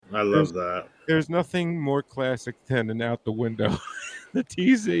I love that. There's nothing more classic than an out the window. The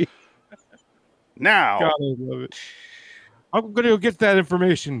TZ. Now. God, I love it. I'm going to go get that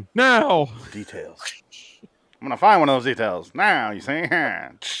information now. Details. I'm going to find one of those details. Now, you see?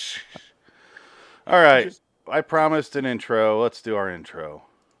 All right. I promised an intro. Let's do our intro.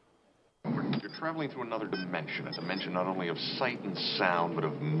 You're traveling through another dimension, a dimension not only of sight and sound, but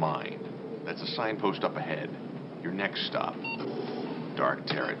of mind. That's a signpost up ahead. Your next stop, dark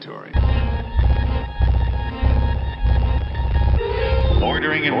territory.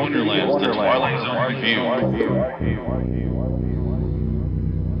 Bordering in Wonderland, the Twilight Zone review.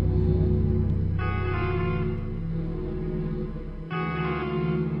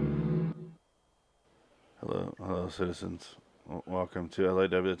 Hello, citizens. Welcome to LAW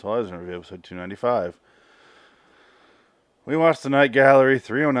The Twilight Zone review, episode 295. We watched The Night Gallery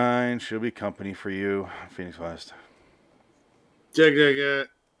 309. She'll be company for you, Phoenix West. Check.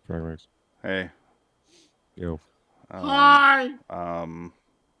 Hey. Yo. Hi.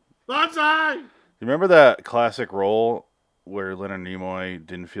 Bonsai. You remember that classic role where Leonard Nimoy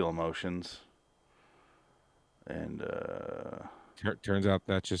didn't feel emotions? And turns out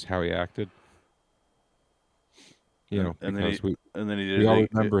that's just how he acted. You know, and then he did. We all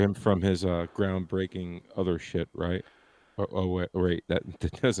remember him from his groundbreaking other shit, right? Oh wait,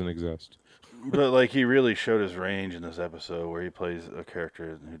 that doesn't exist. But like, he really showed his range in this episode where he plays a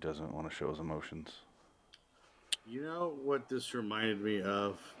character who doesn't want to show his emotions. You know what this reminded me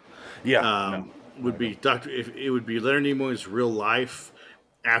of? Yeah, would be if it would be Leonard Nimoy's real life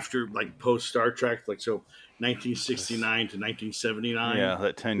after, like, post Star Trek, like, so 1969 to 1979. Yeah,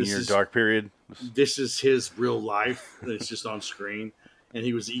 that 10-year dark period. This is his real life. It's just on screen, and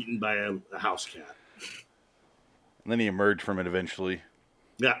he was eaten by a house cat. And then he emerged from it eventually.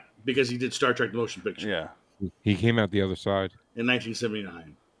 Yeah, because he did Star Trek the Motion Picture. Yeah, he came out the other side in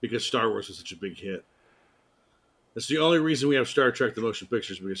 1979 because Star Wars was such a big hit. That's the only reason we have Star Trek the Motion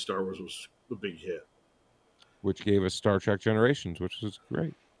Pictures, because Star Wars was a big hit. Which gave us Star Trek Generations, which was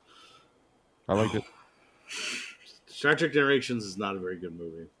great. I liked it. Star Trek Generations is not a very good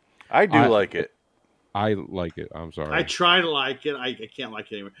movie. I like it. I like it. I'm sorry. I try to like it. I can't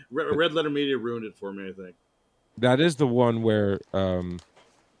like it anymore. Red Letter Media ruined it for me, I think. That is the one where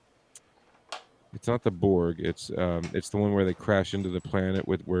it's not the Borg. It's the one where they crash into the planet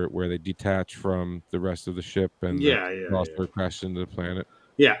where they detach from the rest of the ship and the crash into the planet.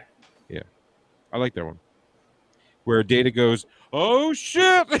 Yeah. I like that one. Where Data goes, "Oh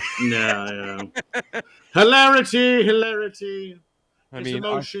shit!" Yeah. Hilarity.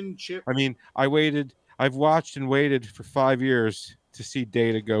 Emotion chip. I mean, I've watched and waited for 5 years to see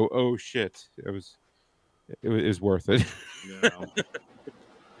Data go, "Oh shit!" It was worth it. No.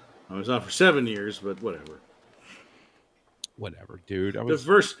 I was on for 7 years, but whatever. Whatever, dude.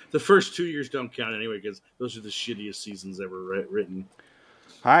 The first 2 years don't count anyway, because those are the shittiest seasons ever written.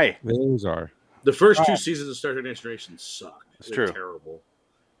 Hi. Those are. The first 2 seasons of Star Trek Next Generation suck. They're true. Terrible.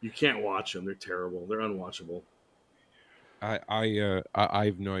 You can't watch them. They're terrible. They're unwatchable. I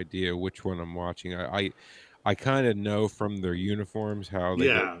have no idea which one I'm watching. I kind of know from their uniforms how they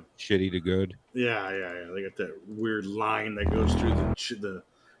go shitty to good. Yeah. They got that weird line that goes through the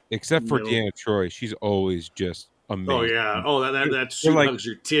except for Deanna Troi, she's always just amazing. Oh yeah. Oh, that suit hugs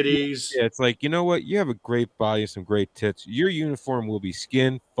your titties. Yeah, it's like, you know what? You have a great body, some great tits. Your uniform will be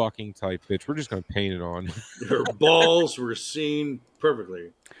skin fucking tight, bitch. We're just gonna paint it on. Her balls were seen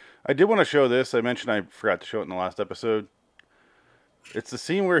perfectly. I did want to show this. I mentioned I forgot to show it in the last episode. It's the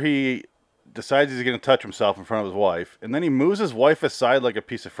scene where he decides he's going to touch himself in front of his wife, and then he moves his wife aside like a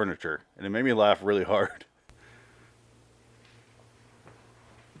piece of furniture, and it made me laugh really hard.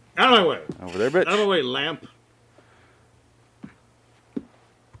 Out of my way. Over there, bitch. Out of my way, lamp.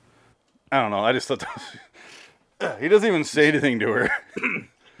 I don't know. I just thought that he doesn't even say anything to her.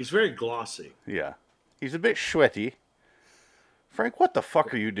 He's very glossy. Yeah. He's a bit sweaty. Frank, what the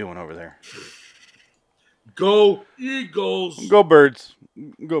fuck are you doing over there? Go Eagles! Go Birds!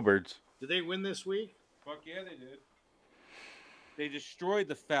 Go Birds! Did they win this week? Fuck yeah, they did. They destroyed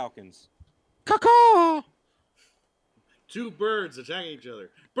the Falcons. Caw-caw! 2 birds attacking each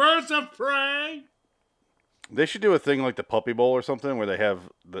other. Birds of prey! They should do a thing like the Puppy Bowl or something where they have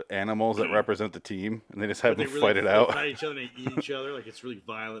the animals that represent the team and they just have them fight it out. They fight each other and they eat each other like it's really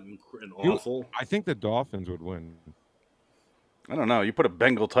violent and awful. I think the Dolphins would win. I don't know. You put a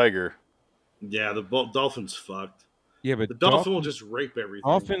Bengal tiger. Yeah, the Dolphins fucked. Yeah, but the Dolphin will just rape everything.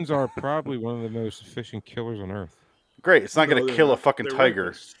 Dolphins are probably one of the most efficient killers on Earth. Great. It's not going to kill a fucking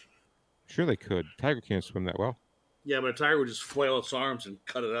tiger. Rapists. Sure they could. Tiger can't swim that well. Yeah, but a tiger would just flail its arms and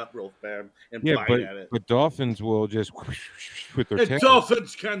cut it up real bad and Yeah, bite at it. but dolphins will just with their And tails.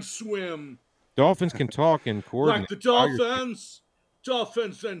 dolphins can swim. Dolphins can talk and coordinate. Like the dolphins.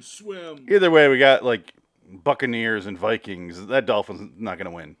 Dolphins can swim. Either way, we got like Buccaneers and Vikings. That Dolphin's not going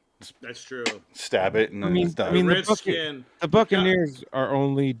to win. Just That's true. stab it and then it's done. The Buccaneers are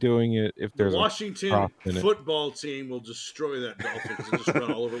only doing it if there's the Washington a football team will destroy that Dolphin because they just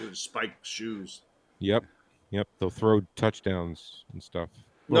run all over with spiked shoes. Yep. They'll throw touchdowns and stuff.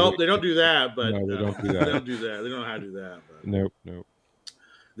 No, they don't do that. But no, they don't do that. They don't do that. They don't know how to do that. But Nope.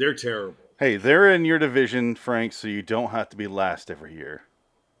 they're terrible. Hey, they're in your division, Frank, so you don't have to be last every year.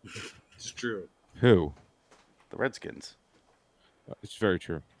 It's true. Who? The Redskins. It's very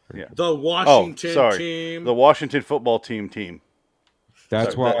true. Yeah. The Washington team. The Washington football team.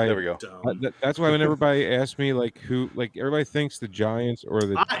 That's Sorry, why. There we go. That's why when everybody asks me who, everybody thinks the Giants or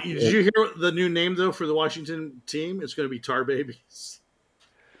the. Did you hear the new name though for the Washington team? It's going to be Tar Babies.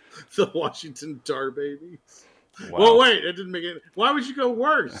 The Washington Tar Babies. Wow. Well, wait, it didn't make it. Why would you go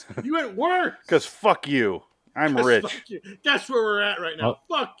worse? You went worse. Because fuck you. I'm rich. Fuck you. That's where we're at right now.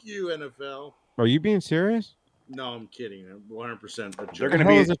 Fuck you, NFL. Are you being serious? No, I'm kidding. I'm 100% a joke. They're going to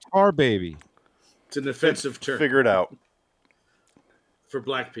be a Tar Baby. It's an offensive term. Figure it out. For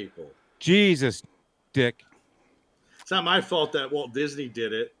black people. Jesus, Dick. It's not my fault that Walt Disney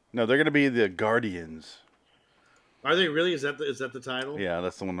did it. No, they're going to be the Guardians. Are they really? Is that the title? Yeah,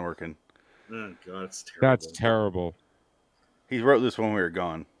 that's the one working. Oh, God, it's terrible. That's terrible. He wrote this when we were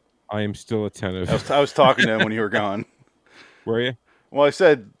gone. I am still attentive. I was talking to him when you were gone. Were you? Well, I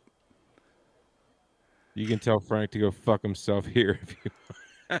said... You can tell Frank to go fuck himself here if you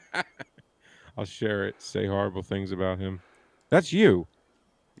want. I'll share it. Say horrible things about him. That's you.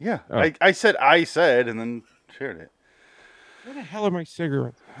 Yeah. Oh. I said, and then shared it. Where the hell are my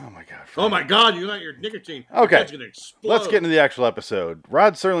cigarettes? Oh, my God. Oh, my God. You got your nicotine. Okay. That's gonna explode. Let's get into the actual episode.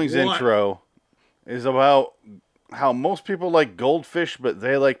 Rod Serling's intro is about how most people like goldfish, but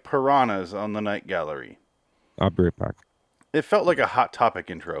they like piranhas on the Night Gallery. I'll be right back. It felt like a Hot Topic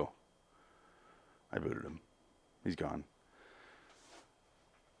intro. I booted him. He's gone.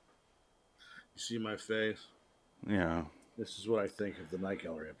 You see my face? Yeah. This is what I think of the Night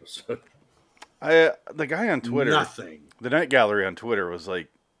Gallery episode. The guy on Twitter... Nothing. The Night Gallery on Twitter was like...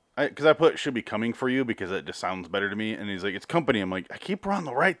 Because I put should be coming for you because it just sounds better to me. And he's like, it's company. I'm like, I keep wanting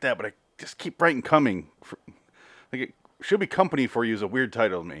to write that, but I just keep writing coming. It should be company for you is a weird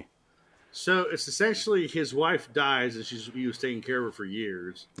title to me. So it's essentially his wife dies and he was taking care of her for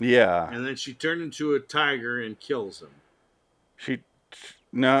years. Yeah. And then she turned into a tiger and kills him.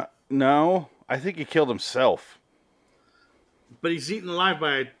 No. I think he killed himself. But he's eaten alive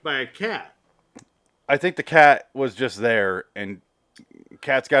by a cat. I think the cat was just there, and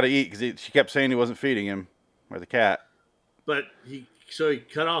cat's got to eat because she kept saying he wasn't feeding him, or the cat. But he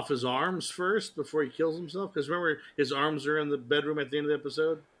cut off his arms first before he kills himself? Because remember, his arms are in the bedroom at the end of the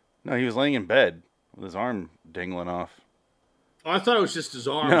episode? No, he was laying in bed with his arm dangling off. Oh, I thought it was just his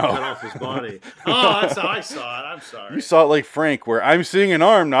arm cut off his body. Oh, that's how I saw it. I'm sorry. You saw it like Frank, where I'm seeing an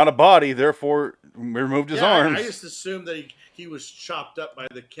arm, not a body, therefore removed his arms. I just assumed that he was chopped up by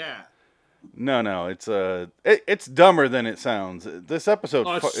the cat. No, it's dumber than it sounds. This episode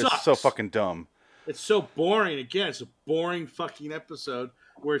is so fucking dumb. It's so boring. Again, it's a boring fucking episode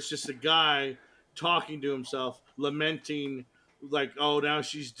where it's just a guy talking to himself, lamenting, like, oh, now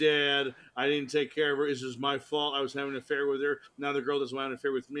she's dead. I didn't take care of her. This is my fault. I was having an affair with her. Now the girl doesn't want an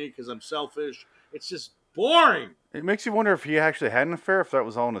affair with me because I'm selfish. It's just boring. It makes you wonder if he actually had an affair, if that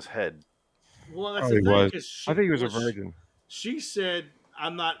was all in his head. Well, that's the thing. I think he was a virgin. She said,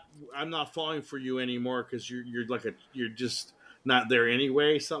 I'm not falling for you anymore because you're just not there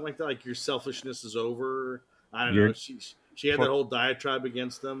anyway, something like that. Like your selfishness is over. I don't know. She had that whole diatribe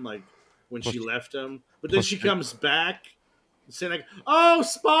against him, like when she left him. But then she comes back saying like, "Oh,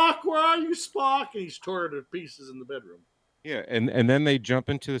 Spock, where are you, Spock?" And he's torn to pieces in the bedroom. Yeah, and then they jump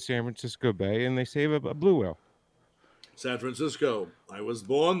into the San Francisco Bay and they save a blue whale. San Francisco, I was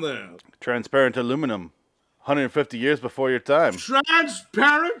born there. Transparent aluminum, 150 years before your time.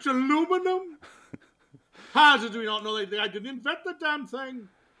 Transparent aluminum? How did we not know I didn't invent the damn thing?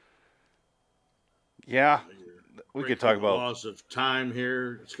 Yeah, we could talk about laws of time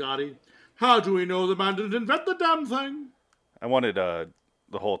here, Scotty. How do we know the man didn't invent the damn thing? I wanted the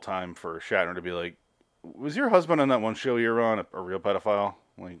whole time for Shatner to be like, was your husband on that one show you were on a real pedophile?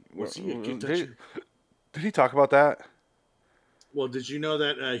 Like, did he talk about that? Well, did you know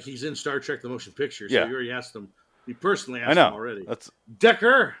that he's in Star Trek: The Motion Picture? So yeah. You already asked him. You personally asked him already.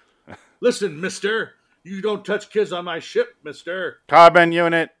 Decker, listen, mister. You don't touch kids on my ship, mister. Carbon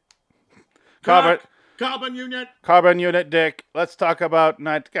unit. Carbon unit. Carbon unit, Dick. Let's talk about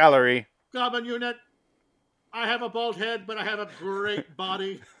Night Gallery. Carbon unit. I have a bald head, but I have a great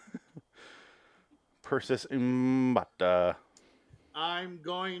body. Persis Mbata. I'm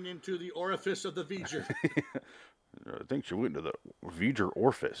going into the orifice of the V'ger. I think she went to the V'ger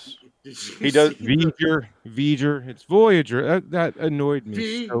orifice. He does- V'ger. It's Voyager. That annoyed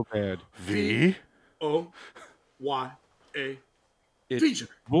me so bad. V? O-Y-A. It's V'ger.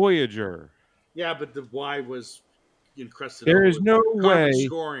 Voyager. Yeah, but the Y was encrusted. There over is with no carbon way.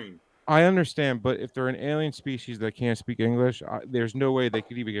 scoring. I understand, but if they're an alien species that can't speak English, there's no way they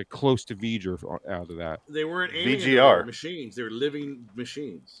could even get close to V'ger out of that. They weren't aliens. They VGR. were machines. They were living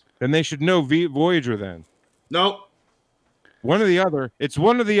machines. Then they should know Voyager then. Nope. One or the other. It's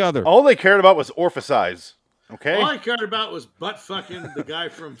one or the other. All they cared about was orifice. Okay? All I cared about was butt fucking the guy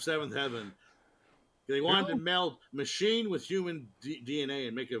from Seventh Heaven. They wanted to meld machine with human DNA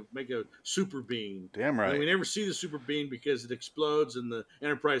and make a super being. Damn right. And we never see the super being because it explodes and the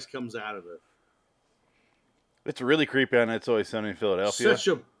Enterprise comes out of it. It's really creepy on It's Always Sunny in Philadelphia. Such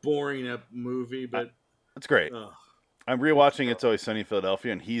a boring movie, but It's great. I'm rewatching It's Always Sunny in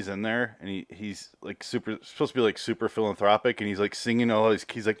Philadelphia, and he's in there, and he's like supposed to be like super philanthropic, and he's like singing all these.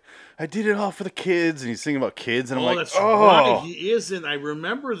 He's like, I did it all for the kids, and he's singing about kids, and I'm like, that's oh, right. He is in. I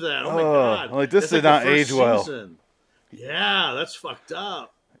remember that. Oh my god! I'm like, this That's did not the first age well. season. Yeah, that's fucked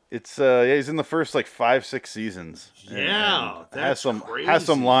up. It's he's in the first like 5-6 seasons. Yeah, and has some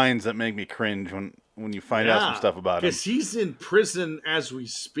crazy. lines that make me cringe when you find out some stuff about him. Because he's in prison as we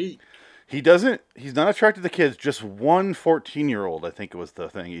speak. He's not attracted to kids, just one 14-year-old, I think it was the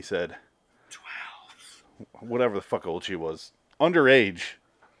thing he said. 12. Whatever the fuck old she was. Underage.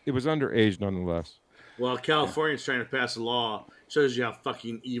 It was underage nonetheless. Well, California's trying to pass a law. Shows you how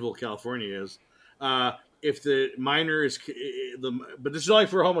fucking evil California is. If the minor is... But this is only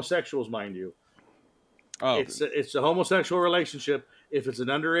for homosexuals, mind you. Oh. It's a homosexual relationship. If it's an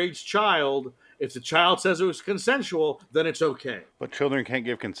underage child... If the child says it was consensual, then it's okay. But children can't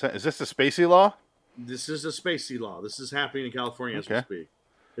give consent. Is this a Spacey law? This is a Spacey law. This is happening in California as we speak.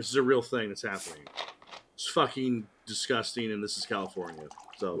 This is a real thing that's happening. It's fucking disgusting, and this is California.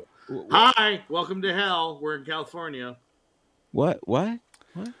 So, hi, welcome to hell. We're in California. What?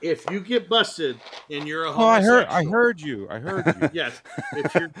 If you get busted and you're a homosexual, I heard you. Yes,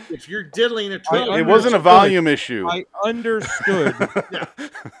 if you're diddling a 12, It wasn't a volume issue. I understood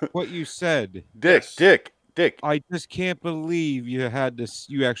what you said. Dick. I just can't believe you had this.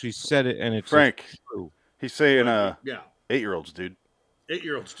 You actually said it, and it's Frank. true. He's saying, 8-year-olds, dude.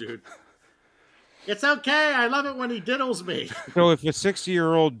 8-year-olds, dude. It's okay. I love it when he diddles me. So if a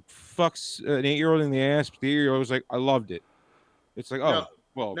 60-year-old fucks an 8-year-old in the ass, the 8-year-old was like, "I loved it." It's like,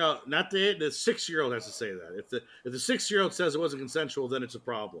 no, not the 6-year-old has to say that. If the 6-year-old says it wasn't consensual, then it's a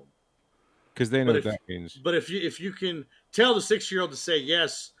problem. Because they know what that means. But if you can tell the 6-year-old to say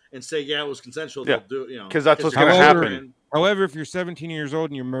yes and say it was consensual, they'll do it. Because that's what's going to happen. However, if you're 17 years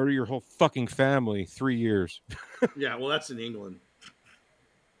old and you murder your whole fucking family, 3 years. Yeah, well, that's in England.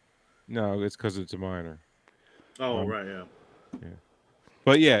 No, it's because it's a minor. Oh, right, yeah.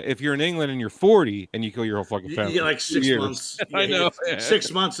 But yeah, if you're in England and you're 40 and you kill your whole fucking family, you get like 6 months. I know.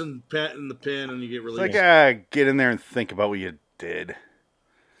 6 months in the pen, and you get released. It's like, get in there and think about what you did.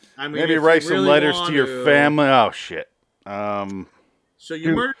 I mean, maybe write some letters to your family. Oh shit. So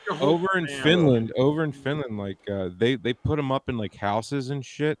you murdered your whole over in Finland, like they put them up in like houses and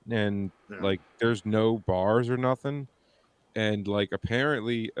shit, and like there's no bars or nothing, and like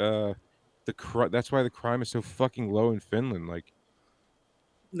apparently that's why the crime is so fucking low in Finland. Like,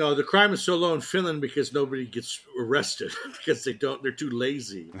 no, the crime is so low in Finland because nobody gets arrested because they're too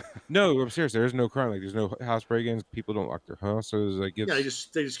lazy. No, I'm serious. There's no crime. Like, there's no house break-ins. People don't lock their houses. Like, they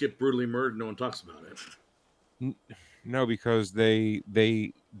just get brutally murdered. No one talks about it. No, because they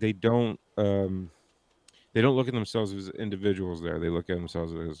don't look at themselves as individuals. They look at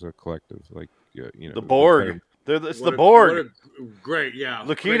themselves as a collective. Like, you know, the Borg. It's the Borg. Great, yeah.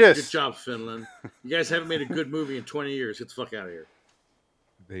 Lokitas. Good job, Finland. You guys haven't made a good movie in 20 years. Get the fuck out of here.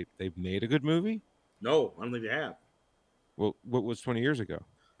 They've made a good movie? No, I don't think they have. Well, what was 20 years ago?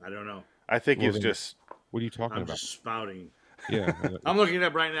 I don't know. I think it's just... What are you talking about? I'm just spouting. Yeah. I'm looking it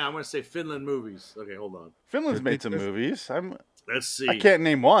up right now. I'm going to say Finland movies. Okay, hold on. Finland's made some movies. Let's see. I can't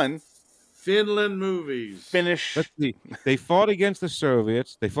name one. Finland movies. Finnish. Let's see. They fought against the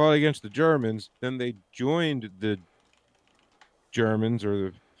Soviets. They fought against the Germans. Then they joined the Germans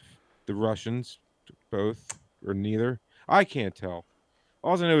or the Russians, both or neither. I can't tell.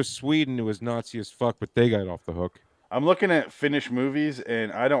 All I know is Sweden. It was Nazi as fuck, but they got off the hook. I'm looking at Finnish movies,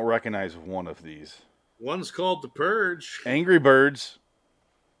 and I don't recognize one of these. One's called The Purge. Angry Birds.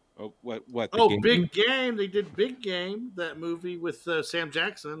 Oh, what? The Oh, game? Big Game. They did Big Game, that movie with Sam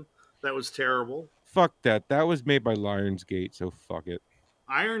Jackson. That was terrible. Fuck that. That was made by Lionsgate, so fuck it.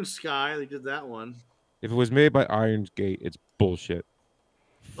 Iron Sky. They did that one. If it was made by Lionsgate, it's bullshit.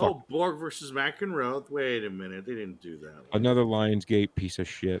 Fuck. Oh, Borg versus McEnroe. Wait a minute. They didn't do that one. Another Lionsgate piece of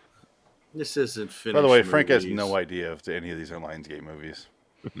shit. This isn't finished. By the way, Frank has movies. no idea if any of these are Lionsgate movies.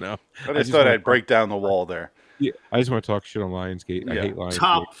 No. I just thought I'd break down the wall there. Yeah, I just want to talk shit on Lionsgate. I Yeah. hate Lionsgate.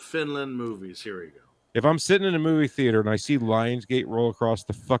 Top Finland movies. Here we go. If I'm sitting in a movie theater and I see Lionsgate roll across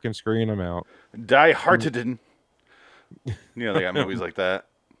the fucking screen, I'm out. Die Harteden. You know, they got movies like that.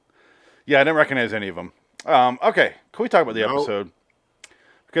 Yeah, I didn't recognize any of them. Okay, can we talk about the Nope. episode?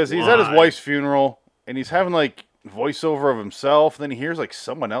 Because he's at his Why? wife's funeral, and he's having, like, voiceover of himself. Then he hears, like,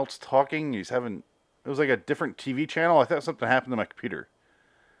 someone else talking. It was like a different TV channel. I thought something happened to my computer.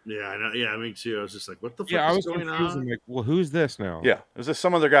 Yeah, I know. Yeah, me too. I was just like, what the fuck Yeah, I is was going confused. on? I'm like, well, who's this now? Yeah, it was just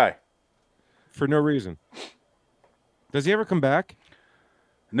some other guy. For no reason. Does he ever come back?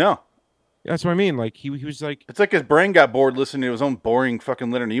 No. That's what I mean. Like he was like, It's like his brain got bored listening to his own boring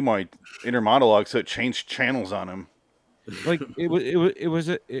fucking Leonard Nimoy inner monologue, so it changed channels on him. like it was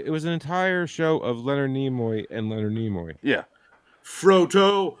an entire show of Leonard Nimoy and Leonard Nimoy. Yeah.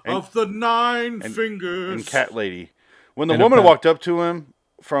 Frodo And- of the Nine and- Fingers. And Cat Lady. When the And a woman bat. walked up to him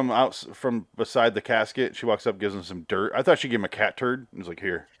from beside the casket, she walks up, gives him some dirt. I thought she gave him a cat turd. And was like,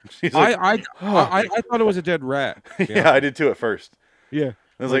 here. She's like, I thought it was a dead rat. yeah, I did too at first. Yeah.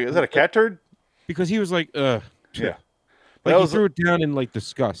 I was like, is that a cat turd? Because he was like, Yeah. Like That he was- threw it down in like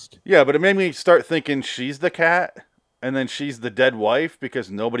disgust. Yeah, but it made me start thinking she's the cat, and then she's the dead wife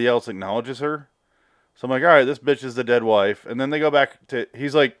because nobody else acknowledges her. So I'm like, all right, this bitch is the dead wife. And then they go back to,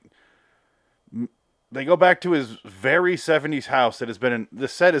 they go back to his very 70s house that has been in, the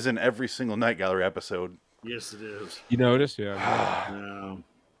set is in every single Night Gallery episode. Yes, it is. You notice? Yeah. No.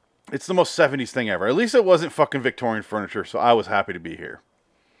 It's the most 70s thing ever. At least it wasn't fucking Victorian furniture, so I was happy to be here.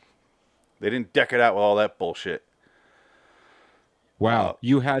 They didn't deck it out with all that bullshit. Wow.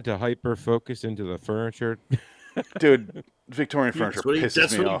 You had to hyper focus into the furniture. Dude, Victorian furniture That's what he, pisses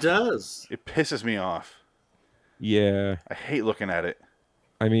that's me what off. he does. It pisses me off. Yeah. I hate looking at it.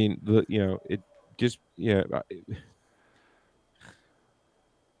 I mean, it just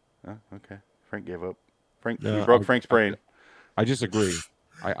Okay. Frank gave up. Frank, No, you broke I- Frank's brain. I just agree.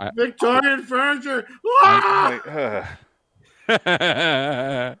 I Victorian furniture. I'm like,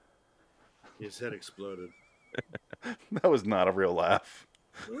 His head exploded. that was not a real laugh.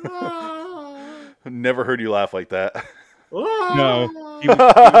 Ah. I've never heard you laugh like that. No. He was-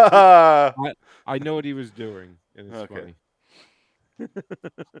 yeah, I know what he was doing, and it's Okay. funny.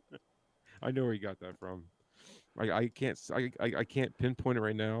 I know where he got that from. I can't pinpoint it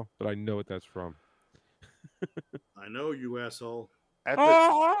right now, but I know what that's from. I know you, asshole. at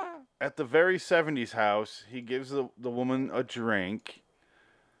the very 70s house, he gives the woman a drink.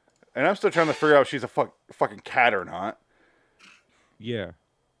 And I'm still trying to figure out if she's a fucking cat or not. Yeah.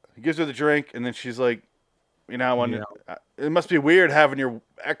 He gives her the drink, and then she's like, it must be weird having your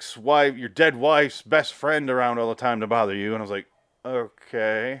ex-wife, your dead wife's best friend around all the time to bother you. And I was like,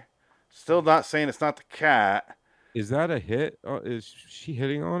 okay. Still not saying it's not the cat. Is that a hit? Is she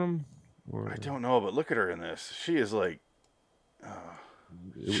hitting on him? Or... I don't know, but look at her in this. She is like,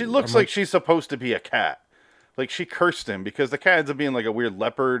 she I'm looks like she's supposed to be a cat. Like she cursed him because the cat ends up being like a weird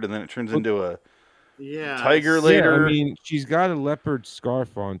leopard, and then it turns into a Yeah. tiger it's- later. Yeah, I mean, she's got a leopard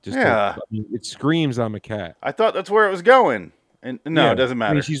scarf on. Yeah. It screams I'm a cat. I thought that's where it was going. And no, Yeah, it doesn't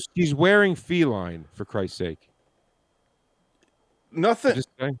I matter. mean, she's wearing feline, for Christ's sake. Nothing. Just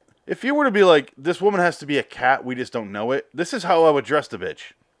saying. If you were to be like, this woman has to be a cat, we just don't know it. This is how I would dress the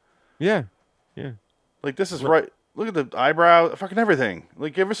bitch. Yeah. Like this is right. Look at the eyebrow, fucking everything.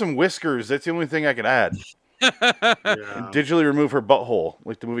 Like give her some whiskers. That's the only thing I could add. Yeah. Digitally remove her butthole,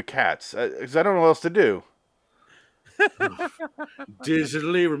 like the movie Cats, because I don't know what else to do.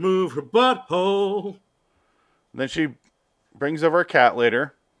 Digitally remove her butthole. Then she brings over a cat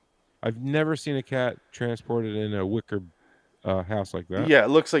later. I've never seen a cat transported in a wicker house like that. Yeah, it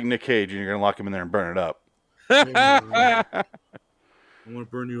looks like Nick Cage, and you're gonna lock him in there and burn it up. I want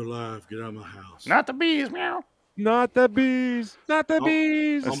to burn you alive. Get out of my house. Not the bees, meow. Not the bees. Not the Oh.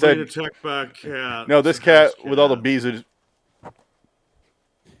 bees. I'm Instead- being attacked by a cat. No, this It's a house cat with all the cat. bees would.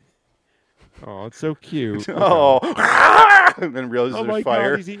 Oh, it's so cute. Oh, and then realizes Oh my there's fire.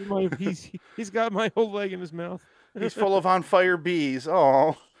 God, he's eating my. He's got my whole leg in his mouth. He's full of on fire bees.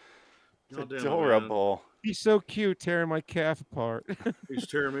 Oh, it's God damn it, adorable. He's so cute, tearing my calf apart. He's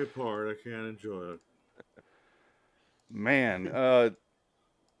tearing me apart. I can't enjoy it. Man,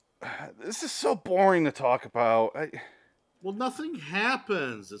 this is so boring to talk about. Well, nothing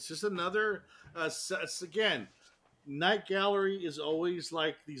happens. It's just another. It's again, Night Gallery is always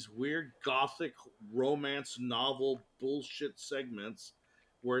like these weird gothic romance novel bullshit segments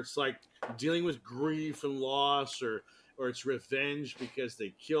where it's like dealing with grief and loss, or it's revenge because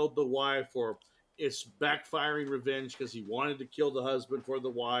they killed the wife, or it's backfiring revenge because he wanted to kill the husband for the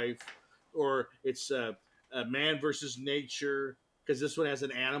wife, or it's a man versus nature because this one has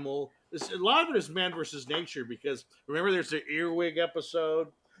an animal. A lot of it is man versus nature because remember there's the earwig episode,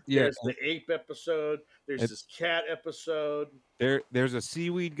 Yeah, there's the ape episode, there's It- this cat episode. there's a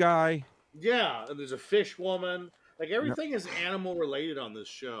seaweed guy. Yeah, and there's a fish woman. Like everything is animal related on this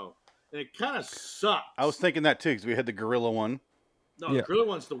show, and it kind of sucks. I was thinking that too because we had the gorilla one, no, Yeah. the gorilla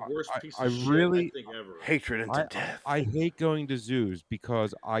one's the worst piece of I shit really- I think ever. hatred into I, death. I hate going to zoos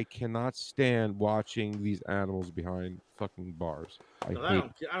because I cannot stand watching these animals behind fucking bars. No,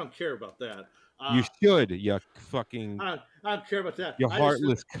 I don't care about that. You should, you fucking, I don't care about that. you I just-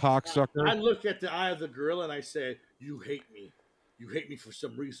 heartless cocksucker. I look at the eye of the gorilla and I say, "You hate me. You hate me for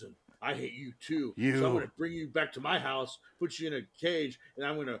some reason. I hate you too. So I'm going to bring you back to my house, put you in a cage, and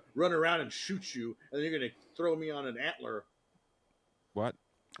I'm going to run around and shoot you, and then you're going to throw me on an antler." What?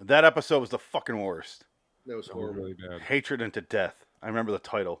 That episode was the fucking worst. That was That was horrible. really bad. Hatred into death. I remember the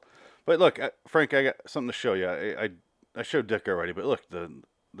title. But look, Frank, I got something to show you. I showed Dick already, but look, the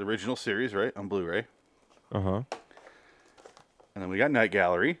original series, right, on Blu-ray. Uh-huh. And then we got Night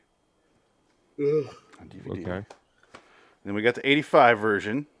Gallery Ugh. on DVD. Okay. Then we got the 85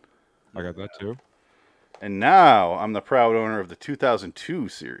 version. I got that too. And now I'm the proud owner of the 2002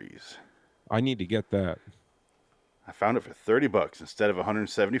 series. I need to get that. I found it for $30 instead of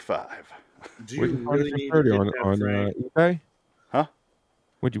 $175. Do Where'd you you find really it need for to 30 get on that, Frank? eBay? Huh?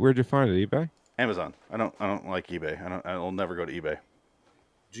 Where'd you find it? eBay? Amazon. I don't like eBay. I'll never go to eBay.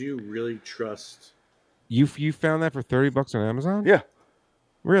 Do you really trust? You found that for $30 on Amazon? Yeah.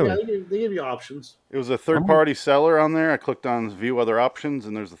 Really? Yeah, they give you options. It was a third-party seller on there. I clicked on View Other Options,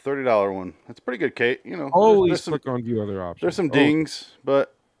 and there's a $30 one. That's pretty good, Kate. You know, Always there's some, click on view other options. there's some Oh, dings,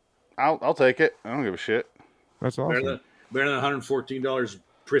 but I'll take it. I don't give a shit. that's Better awesome. than $114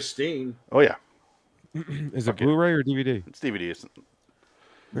 pristine. Oh yeah, Is it Blu-ray or DVD? it's DVD. It's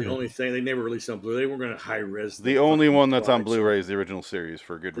The only thing they never released on Blu, they weren't going to high res. the only one that's on Blu-ray is the original series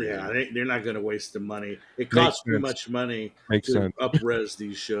for a good reason. Yeah, they're not going to waste the money. It costs too sense. much money Makes to sense. up-res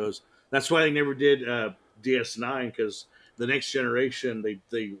these shows. That's why they never did DS9 because the next generation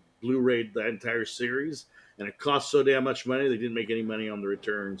they Blu-rayed the entire series, and it cost so damn much money they didn't make any money on the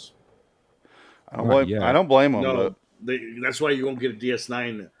returns. I don't blame them. No, that's why you won't get a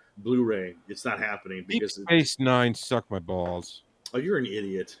DS9 Blu-ray. It's not happening Deep because Space Nine suck my balls. oh, you're an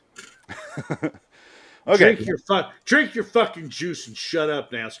idiot. Okay, Drink your fucking juice and shut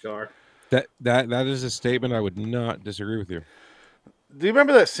up, NASCAR. That is a statement I would not disagree with you. do you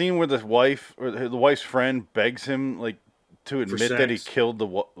remember that scene where the wife or the wife's friend begs him like to admit that he sex. killed the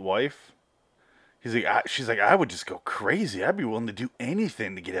wife? She's like, I would just go crazy. I'd be willing to do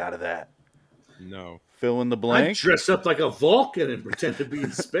anything to get out of that. No. Fill in the I'd blank. dress up like a Vulcan and pretend to be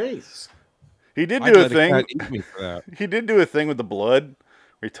in space. He did I'd do a let thing. cat eat me for that. He did do a thing with the blood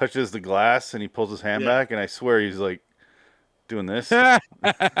where he touches the glass and he pulls his hand Yeah. back, and I swear he's like doing this.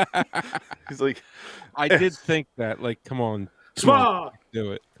 He's like, I did think that. Like, come on, Spock!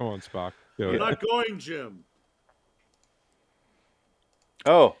 do it. Come on, Spock, do I'm it. not going, Jim.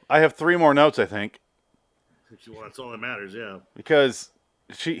 oh, I have 3 more notes, I think, Well, that's all that matters, yeah. because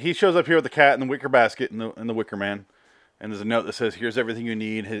he shows up here with the cat and the wicker basket and the wicker man, and there's a note that says, "Here's everything you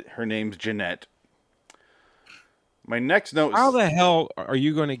need." Her name's Jeanette. My next note. How the hell are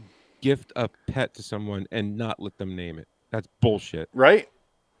you going to gift a pet to someone and not let them name it? That's bullshit. Right?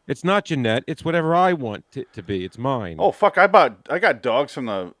 It's not Jeanette. It's whatever I want it to be. It's mine. Oh fuck! I got dogs from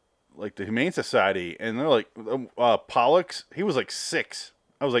the Humane Society, and they're like Pollux. He was like 6.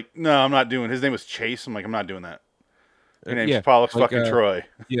 I was like, no, I'm not doing. His name was Chase. I'm like, I'm not doing that. Your name's yeah, Pollux like, fucking Troy.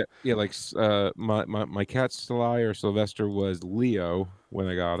 Yeah. Like my cat Sly or Sylvester was Leo when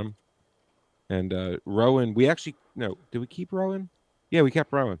I got him, and Rowan. We actually no. Did we keep Rowan? Yeah, we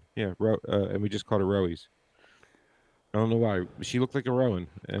kept Rowan. Yeah, and we just called her Rowies. I don't know why. She looked like a Rowan.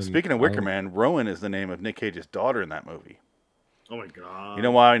 And Speaking of Wicker Man, Rowan is the name of Nick Cage's daughter in that movie. Oh my god. You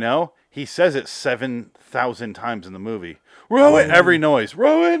know why I know? He says it 7,000 times in the movie. Rowan, every noise.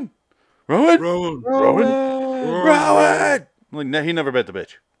 Rowan, Rowan, Rowan, Rowan. Like, he never bet the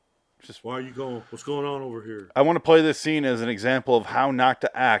bitch. Just why are you going? What's going on over here? I want to play this scene as an example of how not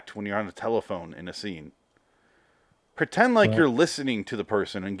to act when you're on a telephone in a scene. Pretend like you're listening to the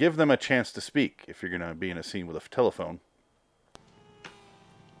person and give them a chance to speak if you're going to be in a scene with a telephone.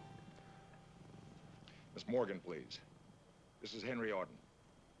 Miss Morgan, please. This is Henry Orton.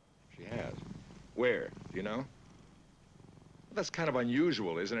 She has. Where? Do you know? Well, that's kind of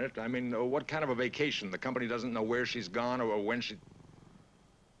unusual, isn't it? I mean, what kind of a vacation? The company doesn't know where she's gone or when she...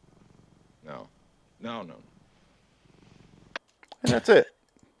 No. No. And that's it.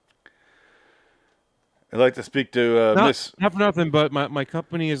 I'd like to speak to Miss... Not for nothing, but my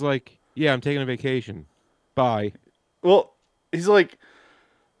company is like, yeah, I'm taking a vacation. Bye. Well, he's like,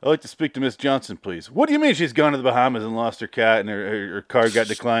 I'd like to speak to Miss Johnson, please. What do you mean she's gone to the Bahamas and lost her cat and her card got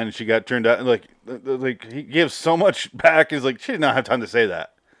declined and she got turned out? Like he gives so much back. He's like, she did not have time to say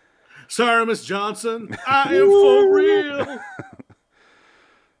that. Sorry, Miss Johnson. I am for real.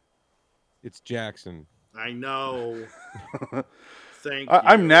 It's Jackson. I know. Thank you.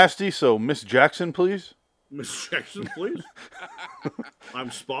 I'm nasty, so Miss Jackson, please. Miss Jackson, please. I'm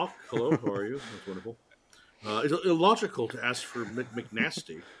Spock. Hello, how are you? That's wonderful. It's illogical to ask for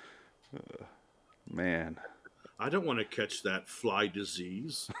McNasty. Man. I don't want to catch that fly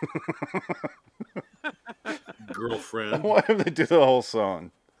disease. Girlfriend. Why have they do the whole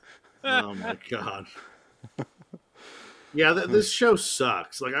song? Oh, my God. Yeah, this show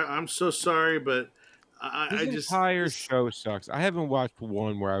sucks. Like, I'm so sorry, but This entire show sucks. I haven't watched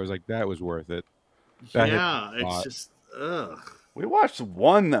one where I was like, that was worth it. It's just, ugh. We watched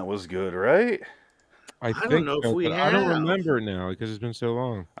one that was good, right? I don't know if we have. I don't remember it now because it's been so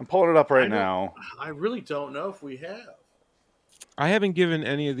long. I'm pulling it up right now. I really don't know if we have. I haven't given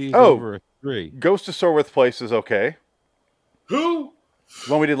any of these over a 3. Ghost of Sorworth Place is okay. Who?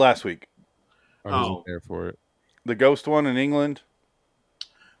 The one we did last week. I wasn't there for it. The ghost one in England.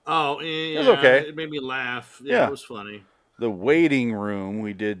 Oh, yeah. It was okay. It made me laugh. Yeah, it was funny. The Waiting Room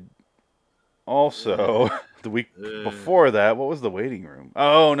we did also the week before that. What was the Waiting Room?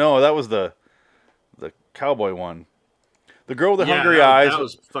 Oh, no, that was the cowboy one. The Girl with the Hungry Eyes. That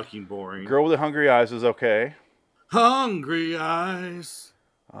was fucking boring. Girl with the Hungry Eyes was okay. Hungry Eyes.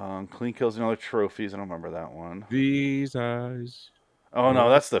 Clean Kills and Other Trophies. I don't remember that one. These eyes. Oh, no,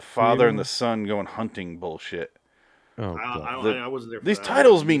 that's the father and the son going hunting bullshit. Oh, I wasn't there for these that.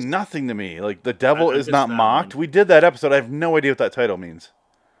 titles mean nothing to me. Like, The Devil is Not Mocked. One. We did that episode. I have no idea what that title means.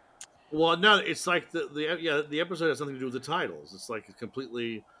 Well, no, it's like the episode has nothing to do with the titles. It's like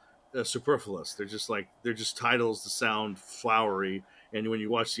completely superfluous. They're just titles that sound flowery, and when you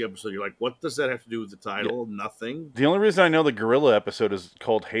watch the episode, you're like, what does that have to do with the title? Yeah. Nothing. The only reason I know the gorilla episode is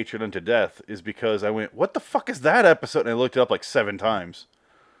called Hatred Unto Death is because I went, what the fuck is that episode? And I looked it up like 7 times.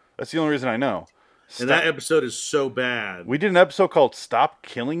 That's the only reason I know. And that episode is so bad. We did an episode called Stop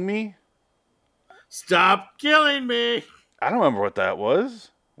Killing Me. Stop killing me. I don't remember what that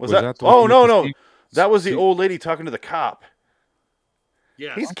was. Was that oh, no. That was the old lady talking to the cop.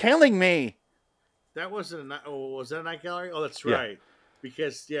 Yeah. He's killing me. That wasn't was that a Night Gallery? Oh, that's right.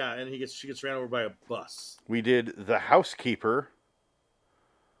 Because and she gets ran over by a bus. We did The Housekeeper.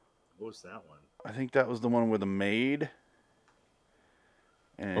 What was that one? I think that was the one with the maid.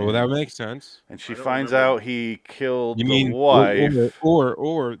 And, that makes sense. And she finds out he killed the wife.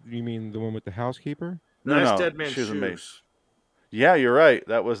 Or you mean the one with the housekeeper? No, that's Dead Man's she was a maid. Shoes. Yeah, you're right.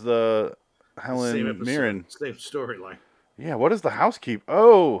 That was the Helen Mirren. Same storyline. Yeah, what is the housekeeper?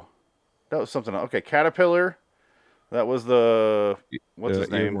 Oh, that was something else. Okay, Caterpillar. That was the what's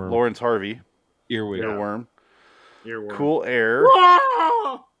his name? Earworm. Lawrence Harvey. Earworm. Cool Air.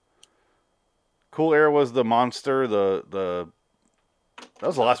 Cool Air was the monster. The that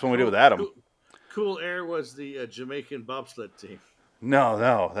was the last one we did with Adam. Cool Air was the Jamaican bobsled team. No,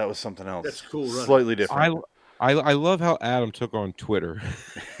 that was something else. That's Cool Running. Slightly different. I love how Adam took on Twitter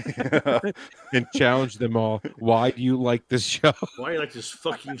and challenged them all. Why do you like this show? Why do you like this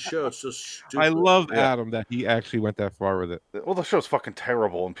fucking show? It's so stupid. I love Adam that he actually went that far with it. Well, the show's fucking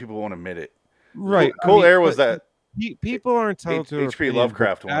terrible, and people won't admit it. Right. Cool Air was that. People are entitled to H.P.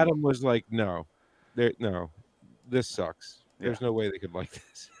 Lovecraft one. Adam was like, no, this sucks. There's no way they could like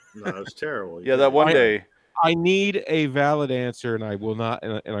this. No, it was terrible. Yeah, that one day. I need a valid answer, and I will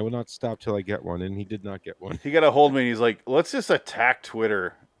not stop till I get one. And he did not get one. He got a hold of me, and he's like, "Let's just attack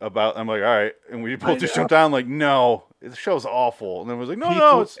Twitter about." I'm like, "All right," and we both just jumped down. Like, no, the show's awful. And then I was like,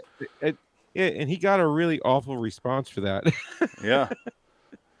 "No, it's." And he got a really awful response for that. Yeah,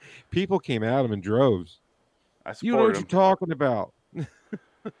 people came at him in droves. I supported you know what him. you're talking about.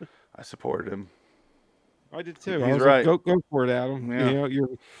 I supported him. I did too. He's I was right. Like, go for it, Adam. Yeah. You know, you're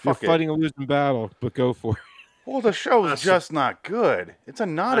fighting a losing battle, but go for it. Well, the show is just not good. It's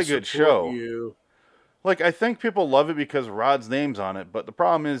not a good show. You. Like, I think people love it because Rod's name's on it, but the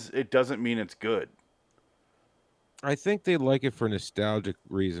problem is it doesn't mean it's good. I think they like it for nostalgic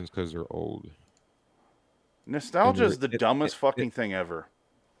reasons because they're old. Nostalgia is the dumbest fucking thing ever.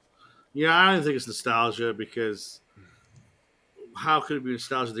 Yeah, I don't think it's nostalgia because How could it be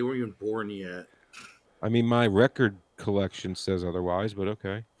nostalgia? They weren't even born yet. I mean, my record collection says otherwise, but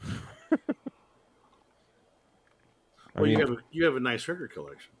okay. Well, you have a nice record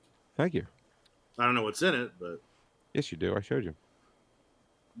collection. Thank you. I don't know what's in it, but Yes, you do. I showed you.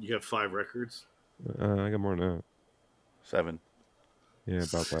 you have 5 records. I got more than that. 7. Yeah,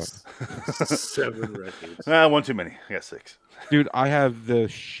 about that. 7 records. One too many. I got 6. Dude, I have the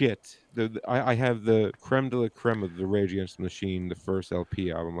shit. I have the creme de la creme of the Rage Against the Machine, the first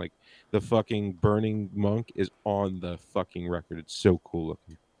LP album. Like, the fucking Burning Monk is on the fucking record. It's so cool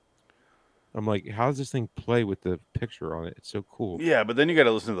looking. I'm like, how does this thing play with the picture on it? It's so cool. Yeah, but then you got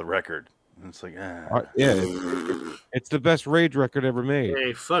to listen to the record. And it's like, Yeah, it's the best Rage record ever made.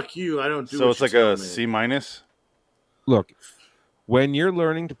 Hey, fuck you! I don't do. So what it's you like tell a me. C-. Look, when you're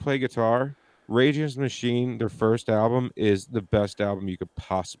learning to play guitar, Rage Against the Machine, their first album, is the best album you could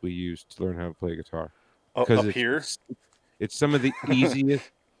possibly use to learn how to play guitar. Up here? It's some of the easiest.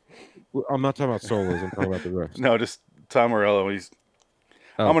 I'm not talking about solos. I'm talking about the rest. No, just Tom Morello.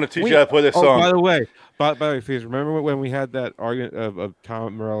 Oh. I'm going to teach you how to play this song. By the way, please remember when we had that argument of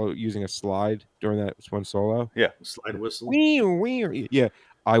Tom Morello using a slide during that one solo? Yeah. Slide whistle. Yeah.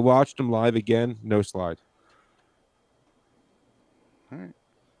 I watched him live again. No slide. All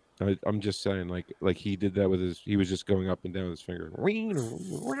right. I'm just saying, like he did that with his. He was just going up and down with his finger.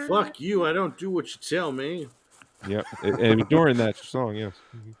 Fuck you! I don't do what you tell me. Yep. And during that song, yes.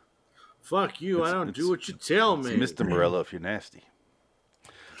 Fuck you! I don't do what you tell me. Mr. Morello, if you're nasty.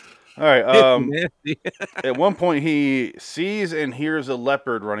 All right. At one point, he sees and hears a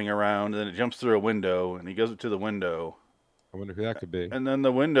leopard running around, and then it jumps through a window, and he goes up to the window. I wonder who that could be. And then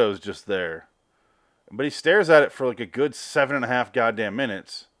the window's just there. But he stares at it for like a good 7.5 goddamn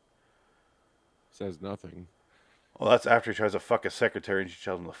minutes. Says nothing. Well, that's after he tries to fuck his secretary, and she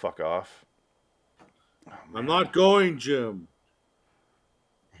tells him to fuck off. Oh, I'm not going, Jim.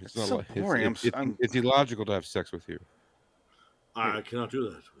 It's not so boring. It's illogical to have sex with you. I cannot do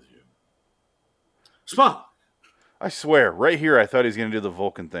that with you. Spock! I swear, right here, I thought he was going to do the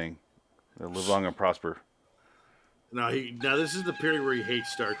Vulcan thing. Live long and prosper. Now this is the period where he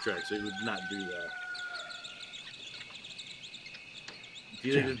hates Star Trek, so he would not do that. Do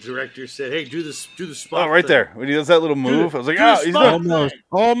you think the director said, "Hey, do the Spock"? Oh, right thing. There. When he does that little move, I was like, he's not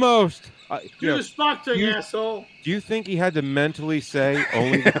almost. Do the Spock thing, asshole. Do you think he had to mentally say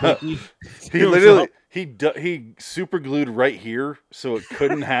only the cookie? He literally he super glued right here so it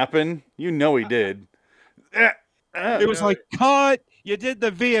couldn't happen. You know he did. It was like, cut! You did the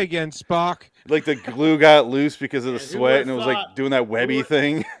V again, Spock. Like the glue got loose because of the sweat, and it was like doing that webby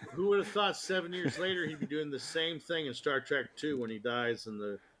thing. Who would have thought 7 years later he'd be doing the same thing in Star Trek 2 when he dies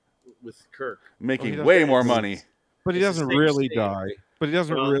with Kirk, making way more money. But he doesn't really die. But he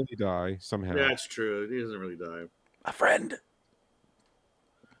doesn't really die somehow. Yeah, that's true. He doesn't really die. A friend.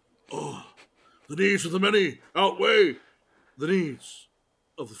 Oh, the needs of the many outweigh the needs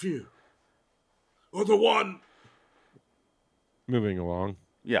of the few, or the one. Moving along.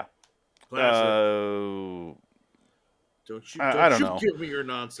 Yeah. I don't know. Give me your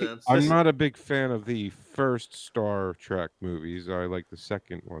nonsense. I'm not a big fan of the first Star Trek movies. I like the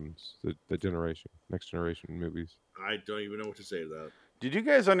second ones, the Next Generation movies. I don't even know what to say to that. Did you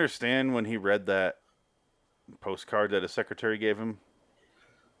guys understand when he read that postcard that his secretary gave him?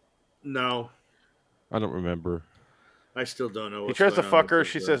 No. I don't remember. I still don't know. He tries to fuck her.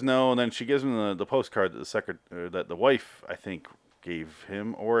 She says no, and then she gives him the postcard that the wife, I think, gave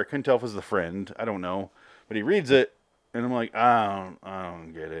him, or I couldn't tell if it was the friend. I don't know, but he reads it, and I'm like, I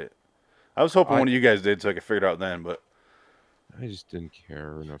don't get it. I was hoping one of you guys did, so I could figure it out then, but I just didn't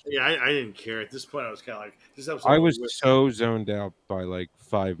care enough. Yeah, I didn't care at this point. I was kind of like, this episode. I was so zoned out by like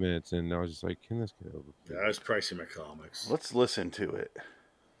 5 minutes, and I was just like, can this get over? Yeah, I was pricing my comics. Let's listen to it,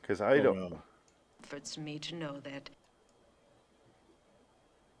 because I don't know. Comforts me to know that.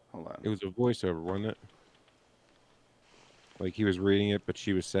 Hold on. It was a voiceover, wasn't it? Like he was reading it, but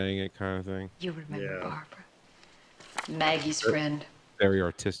she was saying it, kind of thing. You remember Barbara, Maggie's friend. Very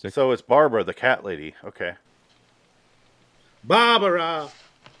artistic. So it's Barbara, the cat lady. Okay. Barbara.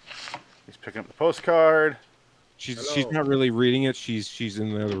 He's picking up the postcard. She's not really reading it. She's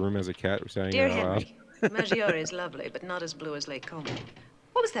in the other room as a cat saying Dear it out loud. Henry, Maggiore is lovely, but not as blue as Lake Como.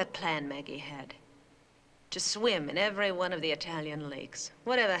 What was that plan Maggie had? To swim in every one of the Italian lakes.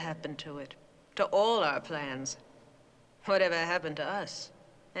 Whatever happened to it? To all our plans? Whatever happened to us?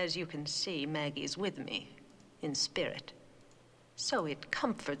 As you can see, Maggie's with me, in spirit. So it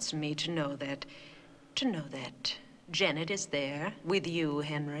comforts me to know that Janet is there, with you,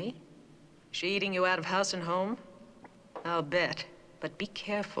 Henry. She eating you out of house and home? I'll bet. But be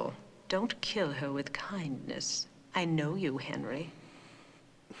careful. Don't kill her with kindness. I know you, Henry.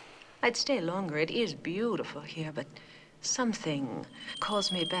 I'd stay longer. It is beautiful here, but something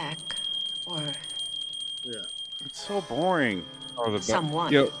calls me back. Or Yeah. It's so boring. Oh,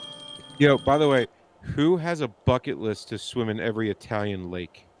 someone. Yo, by the way, who has a bucket list to swim in every Italian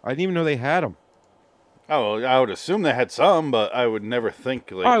lake? I didn't even know they had them. Oh, I would assume they had some, but I would never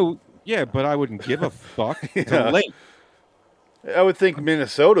think like. Oh, yeah, but I wouldn't give a fuck. It's Yeah. a lake. I would think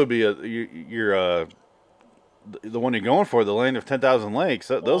Minnesota would be your the one you're going for, the land of 10,000 lakes.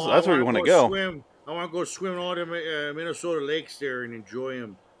 That's where you want to go. Swim. I want to go swim in all the Minnesota lakes there and enjoy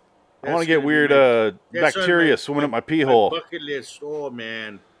them. I want to get weird bacteria swimming up my pee hole. Bucket list. Oh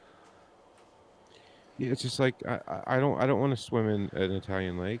man. Yeah, it's just like I don't want to swim in an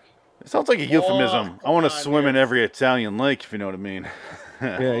Italian lake. It sounds like a euphemism. I want to come swim on, in every Italian lake, if you know what I mean.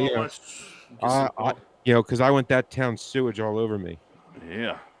 Yeah, because I went that town sewage all over me.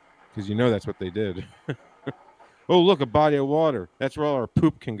 Yeah. Because you know that's what they did. Oh, look, a body of water. That's where all our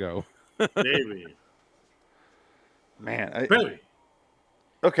poop can go. Baby. Man. Baby.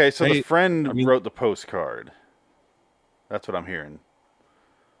 Okay, so the friend mean, wrote the postcard. That's what I'm hearing.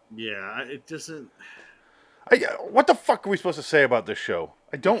 Yeah, it doesn't. What the fuck are we supposed to say about this show?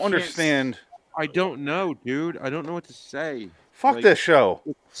 I don't understand. I don't know, dude. I don't know what to say. Fuck this show.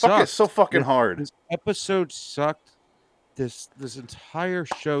 Fuck it so fucking hard. This episode sucked. This entire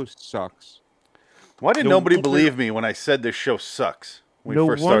show sucks. Why did nobody believe me when I said this show sucks? When we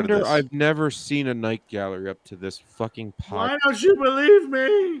first started this? I've never seen a night gallery up to this fucking podcast. Why don't you believe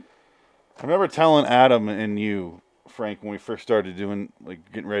me? I remember telling Adam and you, Frank, when we first started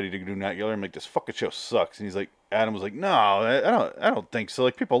getting ready to do Night Gallery, I'm like, this fucking show sucks. And he's like, Adam was like, no, I don't think so.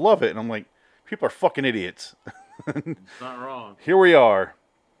 Like, people love it. And I'm like, people are fucking idiots. It's not wrong. Here we are.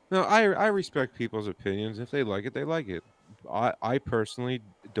 No, I respect people's opinions. If they like it, they like it. I personally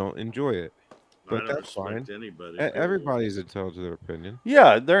don't enjoy it. But that's fine. Anybody. Everybody's entitled to their opinion.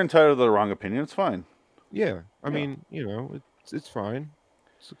 Yeah, they're entitled to the wrong opinion. It's fine. Yeah, I mean, it's fine.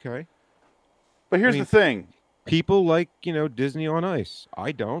 It's okay. But here's the thing. People like, Disney on Ice.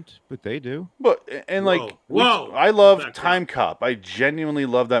 I don't, but they do. But I love Time Cop. I genuinely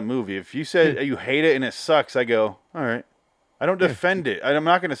love that movie. If you said you hate it and it sucks, I go, all right. I don't defend it. I'm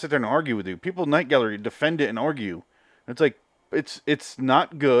not going to sit there and argue with you. People Night Gallery defend it and argue. It's like it's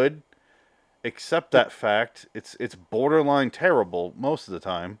not good. Accept that fact. It's borderline terrible most of the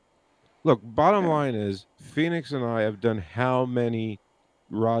time. Look, bottom line is Phoenix and I have done how many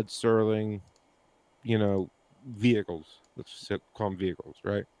Rod Serling, vehicles. Let's just call them vehicles,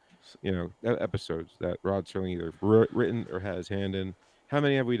 right? Episodes that Rod Serling either written or had his hand in. How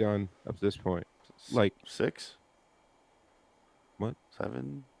many have we done up to this point? Like 6? What?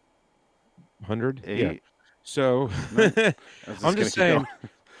 7? 100? 8? Yeah. So I'm just saying.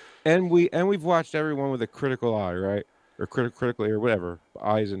 And we've watched everyone with a critical eye, right? Or critically or whatever,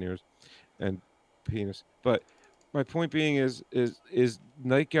 eyes and ears, and penis. But my point being is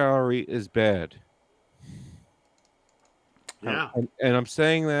Night Gallery is bad. Yeah. And I'm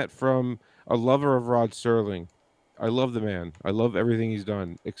saying that from a lover of Rod Serling. I love the man. I love everything he's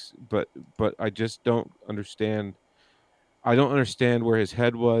done. But I just don't understand. I don't understand where his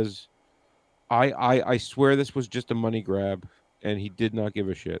head was. I swear this was just a money grab, and he did not give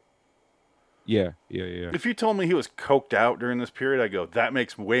a shit. Yeah. If you told me he was coked out during this period, I go, that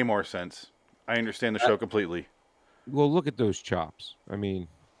makes way more sense. I understand the show completely. Well, look at those chops. I mean,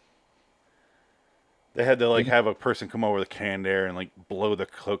 they had to have a person come over with a canned air and blow the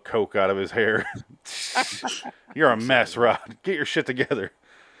coke out of his hair. You're a mess, Rod. Get your shit together.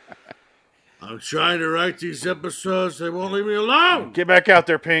 I'm trying to write these episodes. They won't leave me alone. Get back out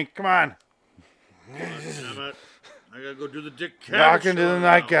there, Pink. Come on. Damn it. I gotta go do the Dick Cavett Knock into the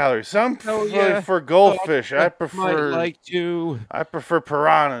Night Gallery. Some for goldfish. I prefer I prefer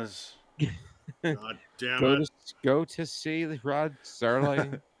piranhas. God damn it. Go to see the Rod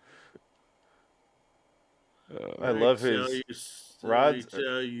Serling. I love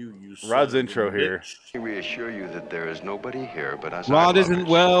Rod's intro here. I reassure you that there is nobody here but us. Rod isn't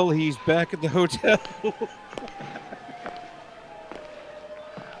well. He's back at the hotel.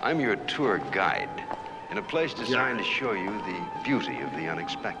 I'm your tour guide in a place designed to show you the beauty of the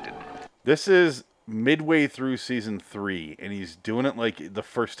unexpected. This is midway through season 3, and he's doing it like the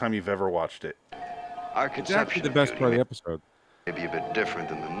first time you've ever watched it. Our It's conception actually the best part of the episode. may be a bit different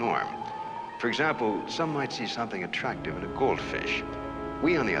than the norm. For example, some might see something attractive in a goldfish.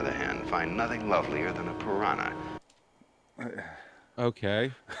 We, on the other hand, find nothing lovelier than a piranha.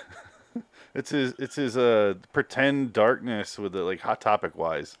 Okay. It's his pretend darkness with the Hot Topic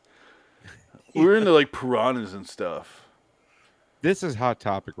wise. We're into piranhas and stuff. This is Hot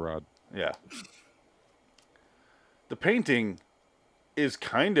Topic, Rod. Yeah. The painting is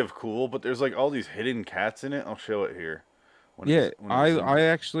kind of cool, but there's like all these hidden cats in it. I'll show it here. I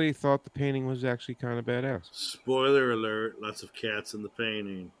actually thought the painting was actually kind of badass. Spoiler alert, lots of cats in the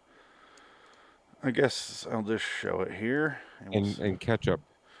painting. I guess I'll just show it here. And ketchup.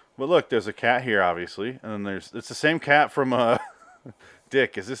 But look, there's a cat here, obviously. And then it's the same cat from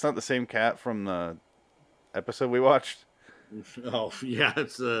Dick. Is this not the same cat from the episode we watched? Oh, yeah,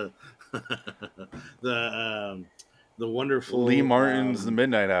 it's the wonderful Lee Martin's The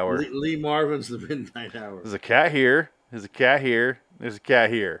Midnight Hour. Lee Marvin's The Midnight Hour. There's a cat here. There's a cat here. There's a cat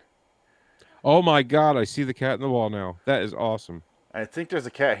here. Oh my God! I see the cat in the wall now. That is awesome. I think there's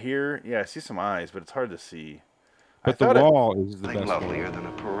a cat here. Yeah, I see some eyes, but it's hard to see. But the wall is the best. Lovelier than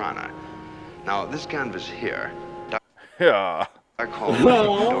a piranha. Now this canvas here. Yeah. I call the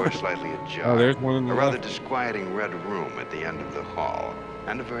door slightly ajar. Oh, there's one in the A rather left. disquieting red room at the end of the hall,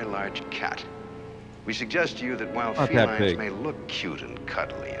 and a very large cat. We suggest to you that while Not that felines big. may look cute and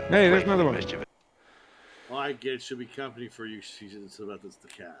cuddly and Hey, there's playful another and one. mischievous, Well, I get it should be company for you. It's about this the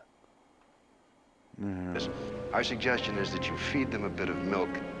cat. our suggestion is that you feed them a bit of milk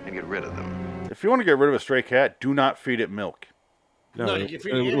and get rid of them. If you want to get rid of a stray cat, do not feed it milk. No, you it, can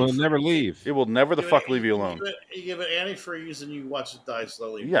feed it it will antifreeze. never leave. It will never the fuck leave you alone. You give it antifreeze and you watch it die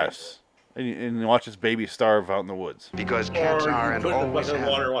slowly. Yes. And you watch its baby starve out in the woods. Because Or cats you are and put it in a always bucket of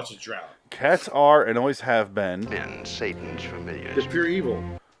water have and watch it drown. Cats are and always have been. Satan's familiars. It's pure evil.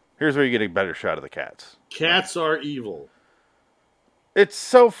 Here's where you get a better shot of the cats. Cats are evil. It's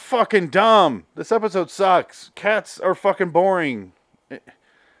so fucking dumb. This episode sucks. Cats are fucking boring. It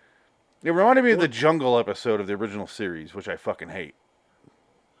reminded me of the Jungle episode of the original series, which I fucking hate.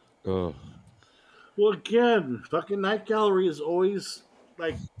 Ugh. Well, again, fucking Night Gallery is always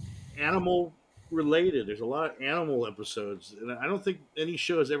like animal related. There's a lot of animal episodes, and I don't think any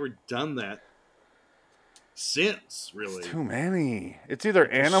show has ever done that since. Really, It's too many. It's either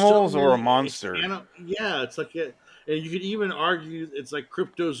There's animals so or a many- monster. Yeah, it's like and you could even argue it's like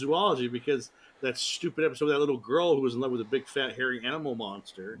cryptozoology because that stupid episode with that little girl who was in love with a big fat hairy animal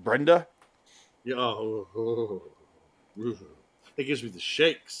monster. Brenda, Yeah, it gives me the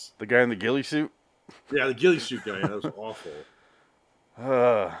shakes. the guy in the ghillie suit. Yeah, the ghillie suit guy. That was awful.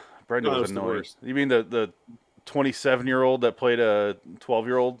 Brenda No, it was was the annoying. worst. You mean the 27-year-old that played a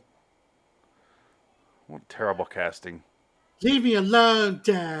 12-year-old? What terrible casting. Leave me alone,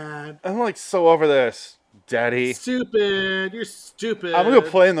 Dad. I'm like so over this, Daddy. Stupid. You're stupid. I'm gonna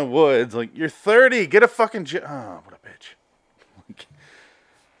play in the woods. Like, you're 30. Get a fucking job. Oh, what a bitch.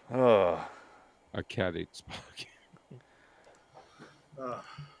 Oh, A cat ate Spock.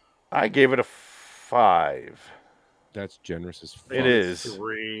 I gave it a 5. That's generous as fuck. It is.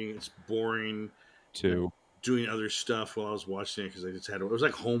 3. It's boring. 2. Doing other stuff while I was watching it because I just had to. It was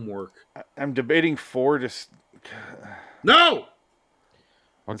like homework. I'm debating 4. Just No!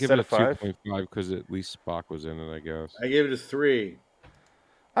 I'll give Instead it a of 5? 2.5 because at least Spock was in it, I guess. I gave it a 3.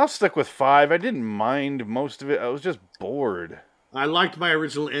 I'll stick with 5. I didn't mind most of it. I was just bored. I liked my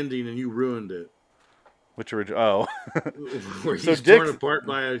original ending and you ruined it. Which original? Oh, Where So he's Dick- torn apart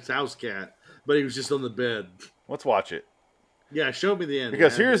by a house cat, but he was just on the bed. let's watch it. Yeah, show me the end.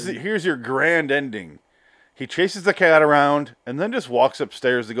 Because here's your grand ending. He chases the cat around and then just walks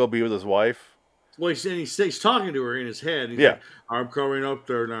upstairs to go be with his wife. Well, he's talking to her in his head. He's Yeah. like, I'm coming up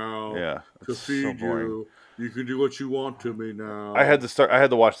there now Yeah, to it's so feed boring. you. You can do what you want to me now. I had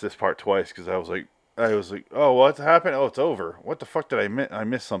to watch this part twice because I was like, oh, what's happened? Oh, it's over. What the fuck did I miss? I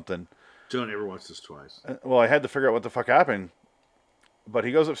missed something. Don't ever watch this twice. Well, I had to figure out what the fuck happened. But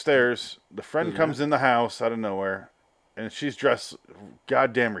he goes upstairs. The friend comes in the house out of nowhere, and she's dressed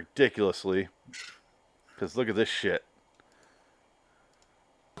goddamn ridiculously. Because look at this shit.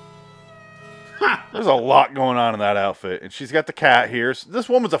 There's a lot going on in that outfit. And she's got the cat here. This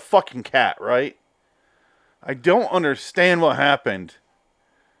woman's a fucking cat, right? I don't understand what happened.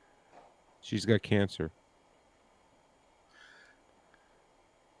 She's got cancer.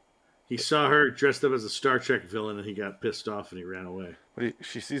 He saw her dressed up as a Star Trek villain and he got pissed off and he ran away. But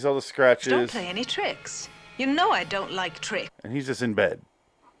she sees all the scratches. Don't play any tricks. You know I don't like tricks. And he's just in bed.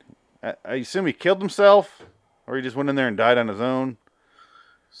 I assume he killed himself, or he just went in there and died on his own.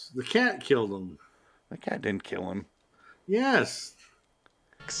 The cat killed him. The cat didn't kill him. Yes.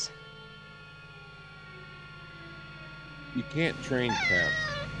 You can't train cats.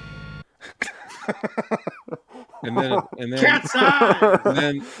 and then Cat's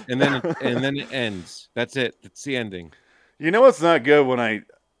eye! and then it ends. That's it. That's the ending. You know what's not good? When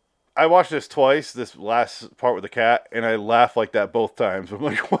I watched this twice, this last part with the cat, and I laughed like that both times. I'm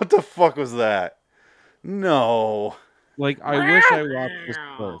like, what the fuck was that? No. Like, I wish I watched this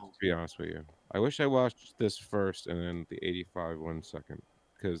first, to be honest with you. I wish I watched this first and then the 85 one second,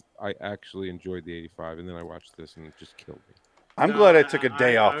 because I actually enjoyed the 85, and then I watched this and it just killed me. I'm glad I took a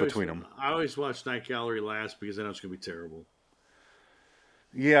day off between them. I always watch Night Gallery last because I know it's going to be terrible.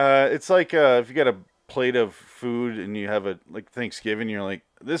 Yeah, it's like if you got a plate of food and you have like Thanksgiving, you're like,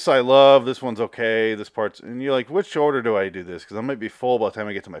 this I love, this one's okay, this part's, and you're like, which order do I do this? Because I might be full by the time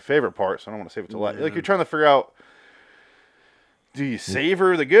I get to my favorite part, so I don't want to save it till last. Like you're trying to figure out, do you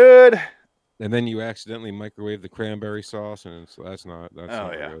savor the good? And then you accidentally microwave the cranberry sauce, and that's not Oh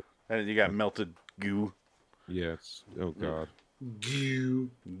not yeah, good. and you got melted goo. Yeah, it's god. Goo.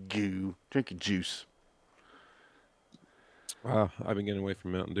 Drink your juice. I've been getting away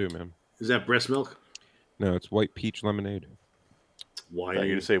from Mountain Dew, man. Is that breast milk? No, it's white peach lemonade. Why? I thought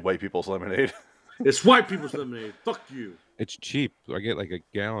you to say white people's lemonade. It's white people's lemonade. Fuck you. It's cheap. I get like a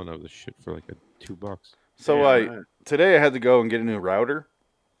gallon of this shit for like $2. So today I had to go and get a new router,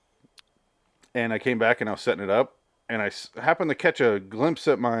 and I came back and I was setting it up, and I happened to catch a glimpse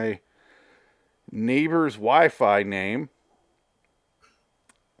at my neighbor's Wi-Fi name.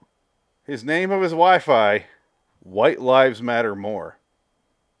 His name of his Wi-Fi, White Lives Matter More.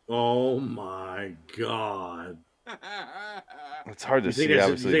 Oh my god. It's hard to see,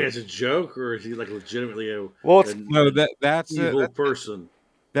 obviously. You think that's a joke, or is he like legitimately a that's evil person?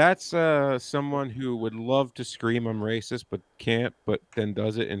 That's someone who would love to scream I'm racist but can't, but then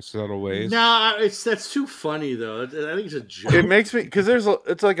does it in subtle ways. No, that's too funny though. I think it's a joke. It makes me, because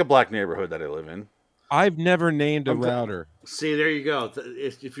it's like a black neighborhood that I live in. I've never named a router. See, there you go.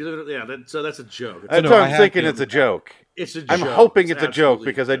 If you live, so that's a joke. That's what I'm thinking. It's a joke. It's a joke. I'm hoping it's a joke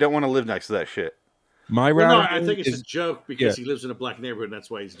because I don't want to live next to that shit. My router. No, I think it's a joke because he lives in a black neighborhood, and that's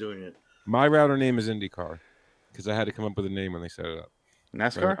why he's doing it. My router name is IndyCar because I had to come up with a name when they set it up.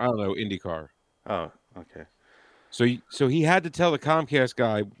 NASCAR? I don't know, IndyCar. Oh, okay. So he had to tell the Comcast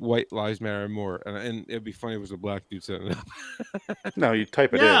guy White Lives Matter More, and it'd be funny if it was a black dude setting it up. No, you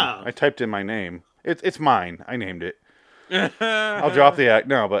type it in. I typed in my name. It's mine. I named it. I'll drop the act.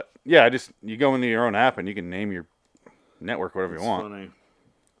 No, but yeah, you go into your own app and you can name your network whatever you want. Funny.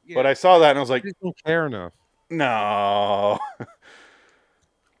 Yeah, but I saw that and I was like, I don't care enough. No.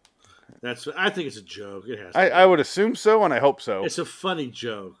 I think it's a joke. It has. I would assume so, and I hope so. It's a funny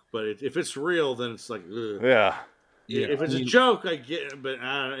joke, but if it's real, then it's like, ugh. Yeah. If it's a joke, I get it, but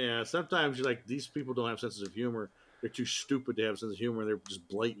sometimes you're like, these people don't have senses of humor. They're too stupid to have a sense of humor. They're just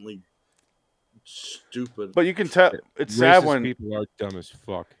blatantly stupid. But you can tell it's Racist sad when people are dumb as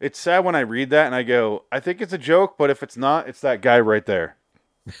fuck. It's sad when I read that and I go, I think it's a joke, but if it's not, it's that guy right there.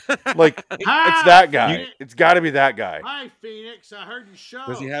 Like it's that guy. It's got to be that guy. Hi, Phoenix. I heard your show.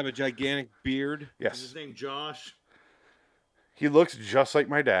 Does he have a gigantic beard? Yes. Is his name Josh? He looks just like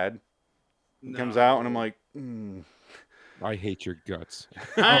my dad. He comes out and I'm like, I hate your guts.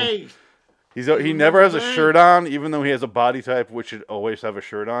 Hey. He never has a shirt on, even though he has a body type which should always have a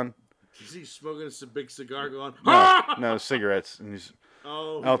shirt on. Is he smoking a big cigar going? No, cigarettes, and he's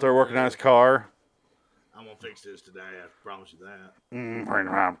out there working on his car. I'm gonna fix this today. I promise you that. Bring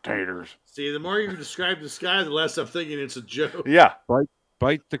around taters. See, the more you describe the sky, the less I'm thinking it's a joke. Yeah,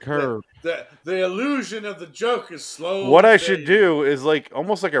 bite the curve. The illusion of the joke is slow. What I should do is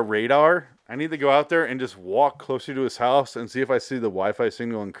almost like a radar. I need to go out there and just walk closer to his house and see if I see the Wi-Fi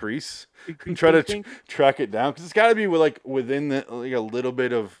signal increase and try to track it down, because it's got to be within a little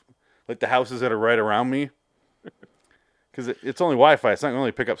bit of the houses that are right around me, because it's only Wi-Fi. It's not going to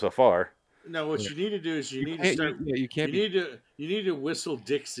only pick up so far. No, what you need to do is you need to whistle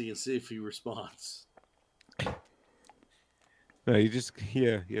Dixie and see if he responds. No, you just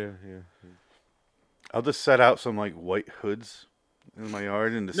yeah. I'll just set out some white hoods in my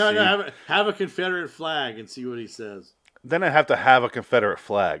yard and have a Confederate flag and see what he says. Then I have to have a Confederate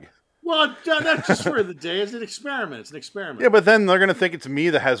flag. Well, that's just for the day. It's an experiment. It's an experiment. Yeah, but then they're gonna think it's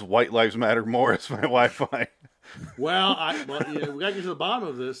me that has White Lives Matter More as my Wi-Fi. Well, we gotta get to the bottom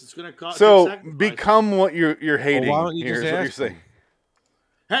of this. It's gonna cost. So become what you're hating. Well, why don't you Here's just what ask you're saying.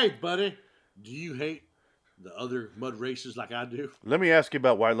 Hey, buddy, do you hate the other mud races like I do? Let me ask you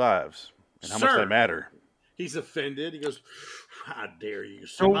about white lives and how much they matter. He's offended. He goes, "How dare you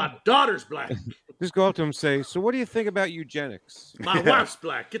say my daughter's black?" Just go up to him and say, "So what do you think about eugenics?" My wife's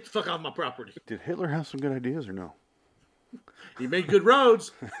black. Get the fuck off my property. Did Hitler have some good ideas or no? He made good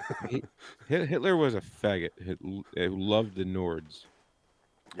roads. Hitler was a faggot who loved the Nords.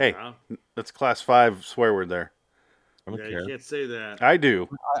 Hey, that's class 5 swear word there. I don't care. You can't say that. I do.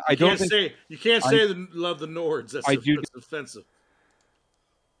 I don't think you can't say love the Nords. That's offensive.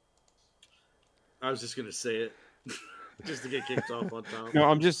 I was just gonna say it, just to get kicked off on top. No,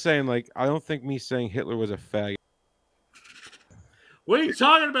 I'm just saying. I don't think me saying Hitler was a faggot. What are you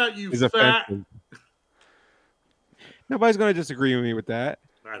talking about, you is fat? offensive. Nobody's going to disagree with me with that.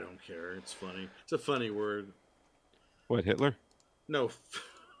 I don't care. It's funny. It's a funny word. What, Hitler? No.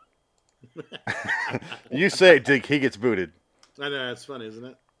 You say Dick, he gets booted. I know, that's funny, isn't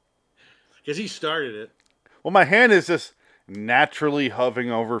it? Because he started it. Well, my hand is just naturally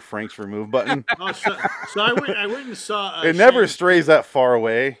hovering over Frank's remove button. Oh, so I went and saw. It never strays that far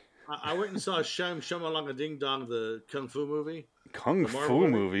away. I went and saw Shamalanga Ding Dong, the Kung Fu movie. Kung Fu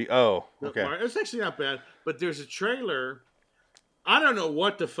movie? Oh, okay. It's actually not bad, but there's a trailer. I don't know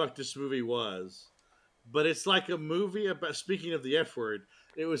what the fuck this movie was, but it's like a movie about, speaking of the F word,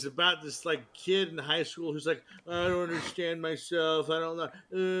 it was about this like kid in high school who's like, I don't understand myself. I don't know.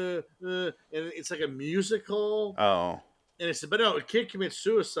 And it's like a musical. Oh. And it's about a kid commits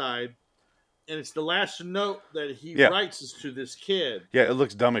suicide. And it's the last note that he writes is to this kid. Yeah, it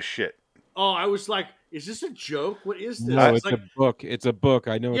looks dumb as shit. Oh, I was like, is this a joke? What is this? No, it's like, a book. It's a book.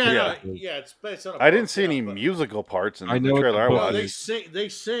 I know. It's based on a book. I didn't see any musical parts in the trailer I book watched. They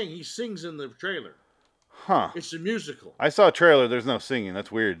sing. He sings in the trailer. Huh. It's a musical. I saw a trailer. There's no singing.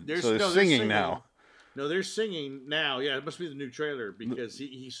 That's weird. They're singing now. No, they're singing now. Yeah, it must be the new trailer because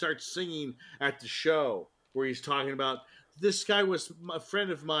he starts singing at the show where he's talking about, this guy was a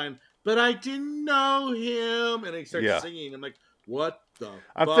friend of mine, but I didn't know him. And he starts singing. I'm like, what the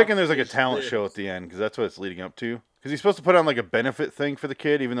I'm thinking there's like a talent show at the end because that's what it's leading up to. Because he's supposed to put on like a benefit thing for the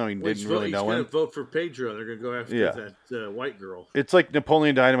kid, even though he didn't really know him. He's going to vote for Pedro. They're going to go after that white girl. It's like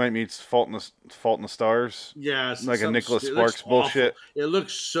Napoleon Dynamite meets Fault in the Stars. Yeah. Like a Nicholas Sparks bullshit. It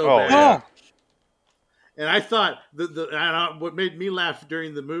looks so bad. Yeah. And I thought what made me laugh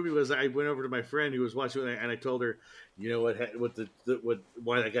during the movie was I went over to my friend who was watching it, and I told her, you know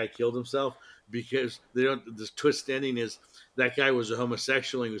why that guy killed himself? Because this twist ending is that guy was a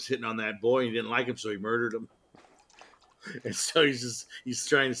homosexual and he was hitting on that boy and he didn't like him, so he murdered him. And so he's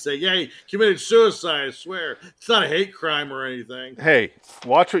trying to say, yeah, he committed suicide, I swear. It's not a hate crime or anything. Hey,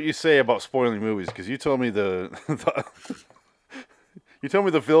 watch what you say about spoiling movies, because you told me you told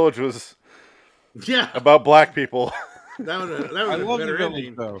me The Village was about black people. That was I love a better The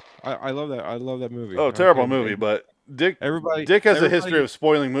ending. Village, though. I love that. I love that movie. Oh, terrible movie, but Dick has a history of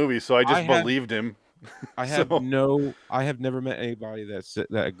spoiling movies, so I just believed him. I have never met anybody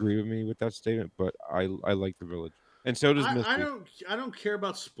that agreed with me with that statement, but I like The Village. And so does Misty. I don't care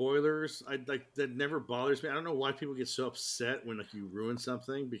about spoilers. That never bothers me. I don't know why people get so upset when you ruin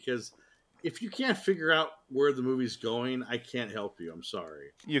something, because if you can't figure out where the movie's going, I can't help you. I'm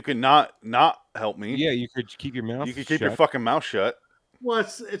sorry. You can not help me. Yeah, you could keep your mouth. You could keep your fucking mouth shut. Well,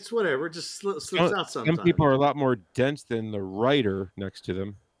 it's whatever. It just slips out sometimes. Some people are a lot more dense than the writer next to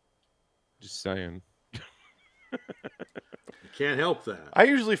them. Just saying. You can't help that. I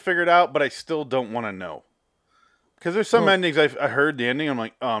usually figure it out, but I still don't want to know. Because there's some endings I heard the ending, I'm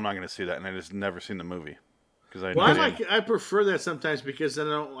like, oh, I'm not going to see that, and I just never seen the movie. I prefer that sometimes because then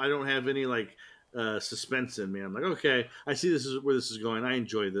I don't have any suspense in me. I'm like, okay, I see this is where this is going. I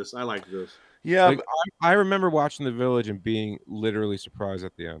enjoy this. I like this. Yeah, I remember watching The Village and being literally surprised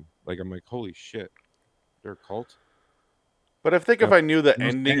at the end. Like, I'm like, holy shit, they're a cult. But I think if I knew the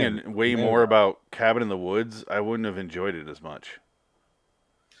ending and way more about Cabin in the Woods, I wouldn't have enjoyed it as much.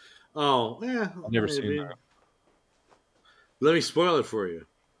 Oh, yeah. I've never seen that. Let me spoil it for you.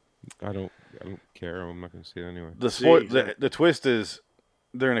 I don't care. I'm not going to see it anyway. The twist is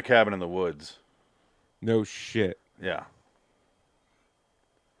they're in a cabin in the woods. No shit. Yeah.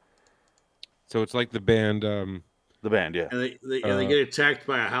 So it's like the band. The band, yeah. And they get attacked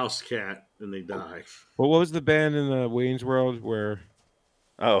by a house cat and they die. Well, what was the band in the Wayne's World where?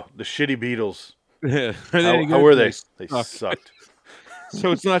 Oh, the Shitty Beatles. How were they? They sucked.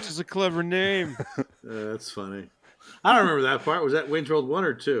 So it's not just a clever name. That's funny. I don't remember that part. Was that Wayne's World 1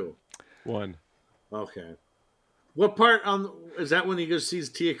 or 2? 1. Okay. What part is that when he goes sees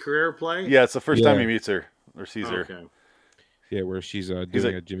Tia Carrere play? Yeah, it's the first time he meets her or sees her. Okay. Yeah, where she's doing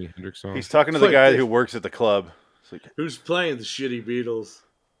a Jimi Hendrix song. He's talking to the guy who works at the club. It's like, who's playing the Shitty Beatles?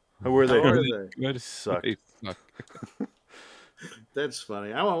 How were they? Good. Suck. They suck. That's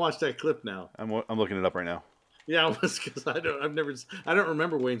funny. I want to watch that clip now. I'm looking it up right now. Yeah, because I don't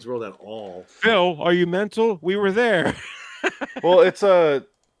remember Wayne's World at all. Phil, are you mental? We were there. Well, it's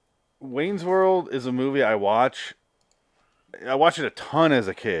Wayne's World is a movie I watch. I watched it a ton as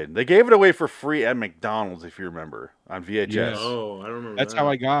a kid. They gave it away for free at McDonald's, if you remember, on VHS. Yes. Oh, I don't remember. That's how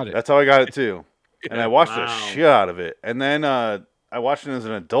I got it. That's how I got it too. And I watched the shit out of it. And then I watched it as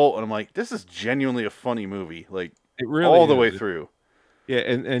an adult, and I'm like, this is genuinely a funny movie. Like, it really all the way through. Yeah,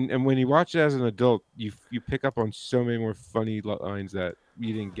 and when you watch it as an adult, you pick up on so many more funny lines that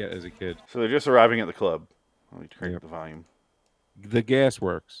you didn't get as a kid. So they're just arriving at the club. Let me crank up the volume. the gas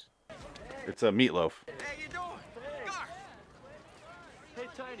works. It's a Meatloaf. Hey, you doing? Garth. Hey,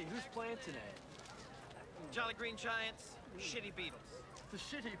 Tiny, who's playing tonight? Jolly Green Giants, Shitty Beatles. The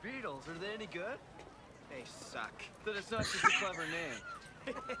Shitty Beatles. Are they any good? They suck. Then it's not just a clever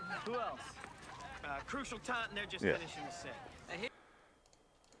name. Who else? Crucial Taunton, they're just Yeah. finishing the set.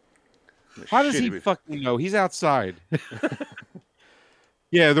 How does he fucking know? He's outside.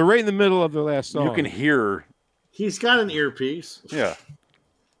 Yeah, they're right in the middle of the last song. You can hear. He's got an earpiece. Yeah.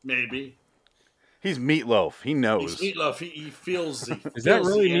 Maybe. He's Meatloaf. He knows. He's Meatloaf. He feels the. Is that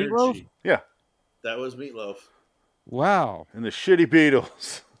really Meatloaf? Yeah. That was Meatloaf. Wow. And the Shitty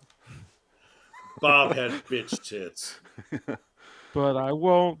Beatles. Bob had bitch tits. But I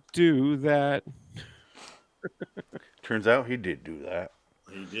won't do that. Turns out he did do that.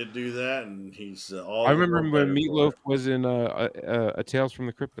 He did do that, and he's all. I remember when Meatloaf was in a Tales from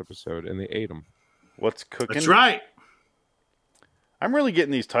the Crypt episode, and they ate him. What's Cooking? That's right. I'm really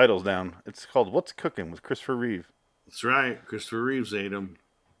getting these titles down. It's called What's Cooking with Christopher Reeve. That's right. Christopher Reeves ate him.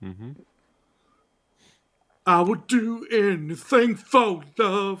 Mm-hmm. I would do anything for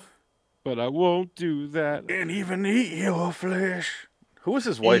love, but I won't do that. And even eat your flesh. Who was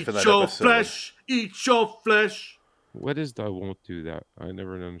his wife in that episode? Eat your flesh. What is the I won't do that? I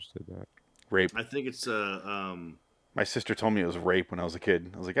never understood that. Rape. I think it's My sister told me it was rape when I was a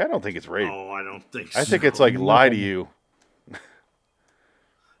kid. I was like, I don't think it's rape. Oh, I don't think so. I think it's like lie to you.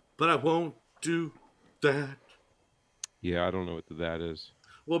 But I won't do that. Yeah, I don't know what that is.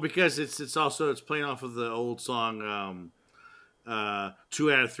 Well, because it's also playing off of the old song 2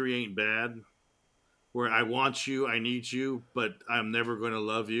 out of 3 ain't bad, where I want you, I need you, but I'm never going to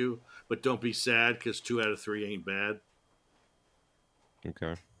love you. But don't be sad because 2 out of 3 ain't bad.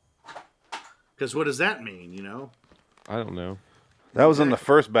 Okay. Because what does that mean, you know? I don't know. That was on the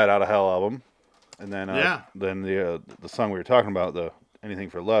first Bat Out of Hell album. And then then the song we were talking about, the Anything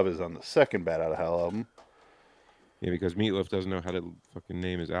for Love, is on the second Bat Out of Hell album. Yeah, because Meatloaf doesn't know how to fucking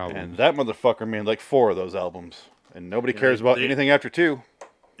name his album. And that motherfucker made like 4 of those albums. And nobody cares about anything after 2.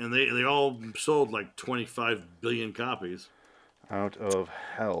 And they all sold like 25 billion copies. Out of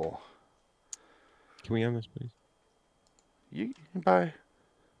Hell. Can we end this, please? You bye.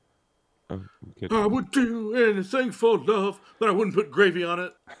 Oh, I would do anything for love, but I wouldn't put gravy on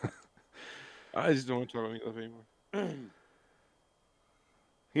it. I just don't want to talk about Meatloaf anymore.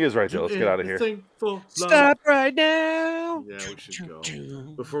 He is right, Joe. Let's get out of here. Stop right now. Yeah, we should go.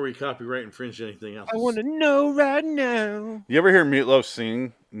 Before we copyright infringe anything else. I want to know right now. You ever hear Meatloaf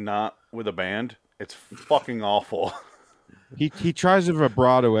sing not with a band? It's fucking awful. He tries to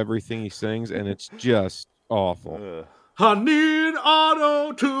vibrato everything he sings, and it's just awful. I need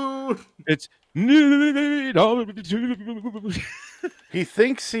auto-tune. It's need auto-tune. He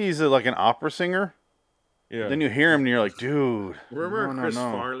thinks he's like an opera singer. Yeah. Then you hear him and you're like, dude. Remember no, Chris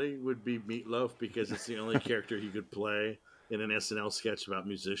no. Farley would be Meatloaf because it's the only character he could play in an SNL sketch about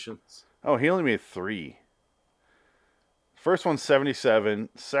musicians? Oh, he only made 3. First one's 77.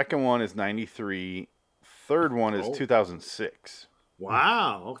 Second one is 93. Third one is 2006.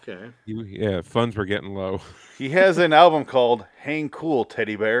 Wow, okay. Yeah, funds were getting low. He has an album called Hang Cool,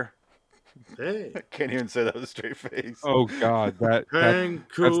 Teddy Bear. Hey. I can't even say that with a straight face. Oh, God. Hang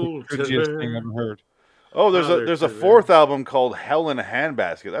Cool, that's the cringiest thing I've ever heard. Oh, there's a 4th album called Hell in a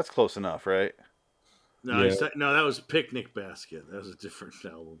Handbasket. That's close enough, right? No, no, that was Picnic Basket. That was a different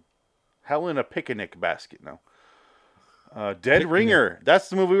album. Hell in a Picnic Basket, no. Dead Ringer. That's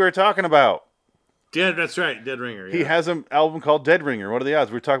the movie we were talking about. That's right, Dead Ringer. Yeah. He has an album called Dead Ringer. What are the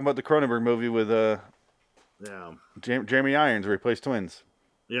odds? We were talking about the Cronenberg movie with Jeremy Irons, where he plays twins.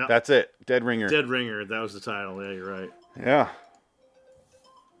 Yeah. That's it. Dead Ringer. Dead Ringer. That was the title. Yeah, you're right. Yeah.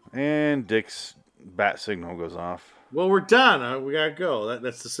 And Dick's bat signal goes off. Well, we're done. We got to go.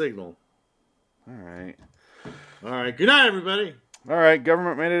 That's the signal. All right. All right. Good night, everybody. All right.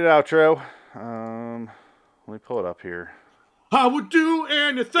 Government mandated outro. Let me pull it up here. I would do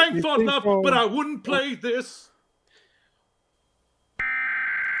anything for love, but I wouldn't play this.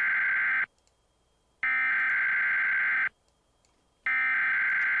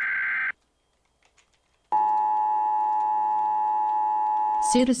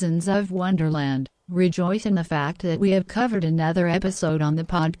 Citizens of Wonderland, rejoice in the fact that we have covered another episode on the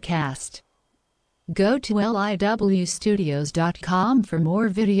podcast. Go to liwstudios.com for more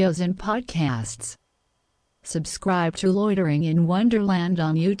videos and podcasts. Subscribe to Loitering in Wonderland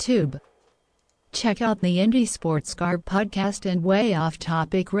on YouTube. Check out the Indie Sports Car podcast and Way Off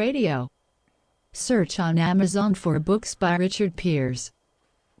Topic Radio. Search on Amazon for books by Richard Pierce.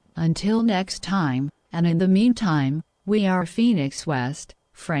 Until next time, and in the meantime, we are Phoenix West,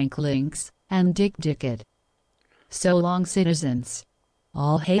 Frank Links, and Dick Dickett. So long, citizens.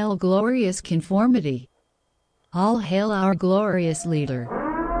 All hail glorious conformity. All hail our glorious leader.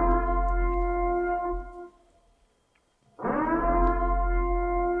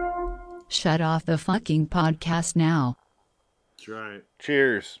 Shut off the fucking podcast now. That's right.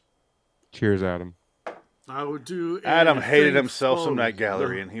 Cheers. Cheers, Adam. I would do. Adam hated anything himself for some night the-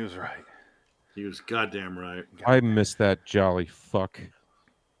 gallery, and he was right. He was goddamn right. I miss that jolly fuck.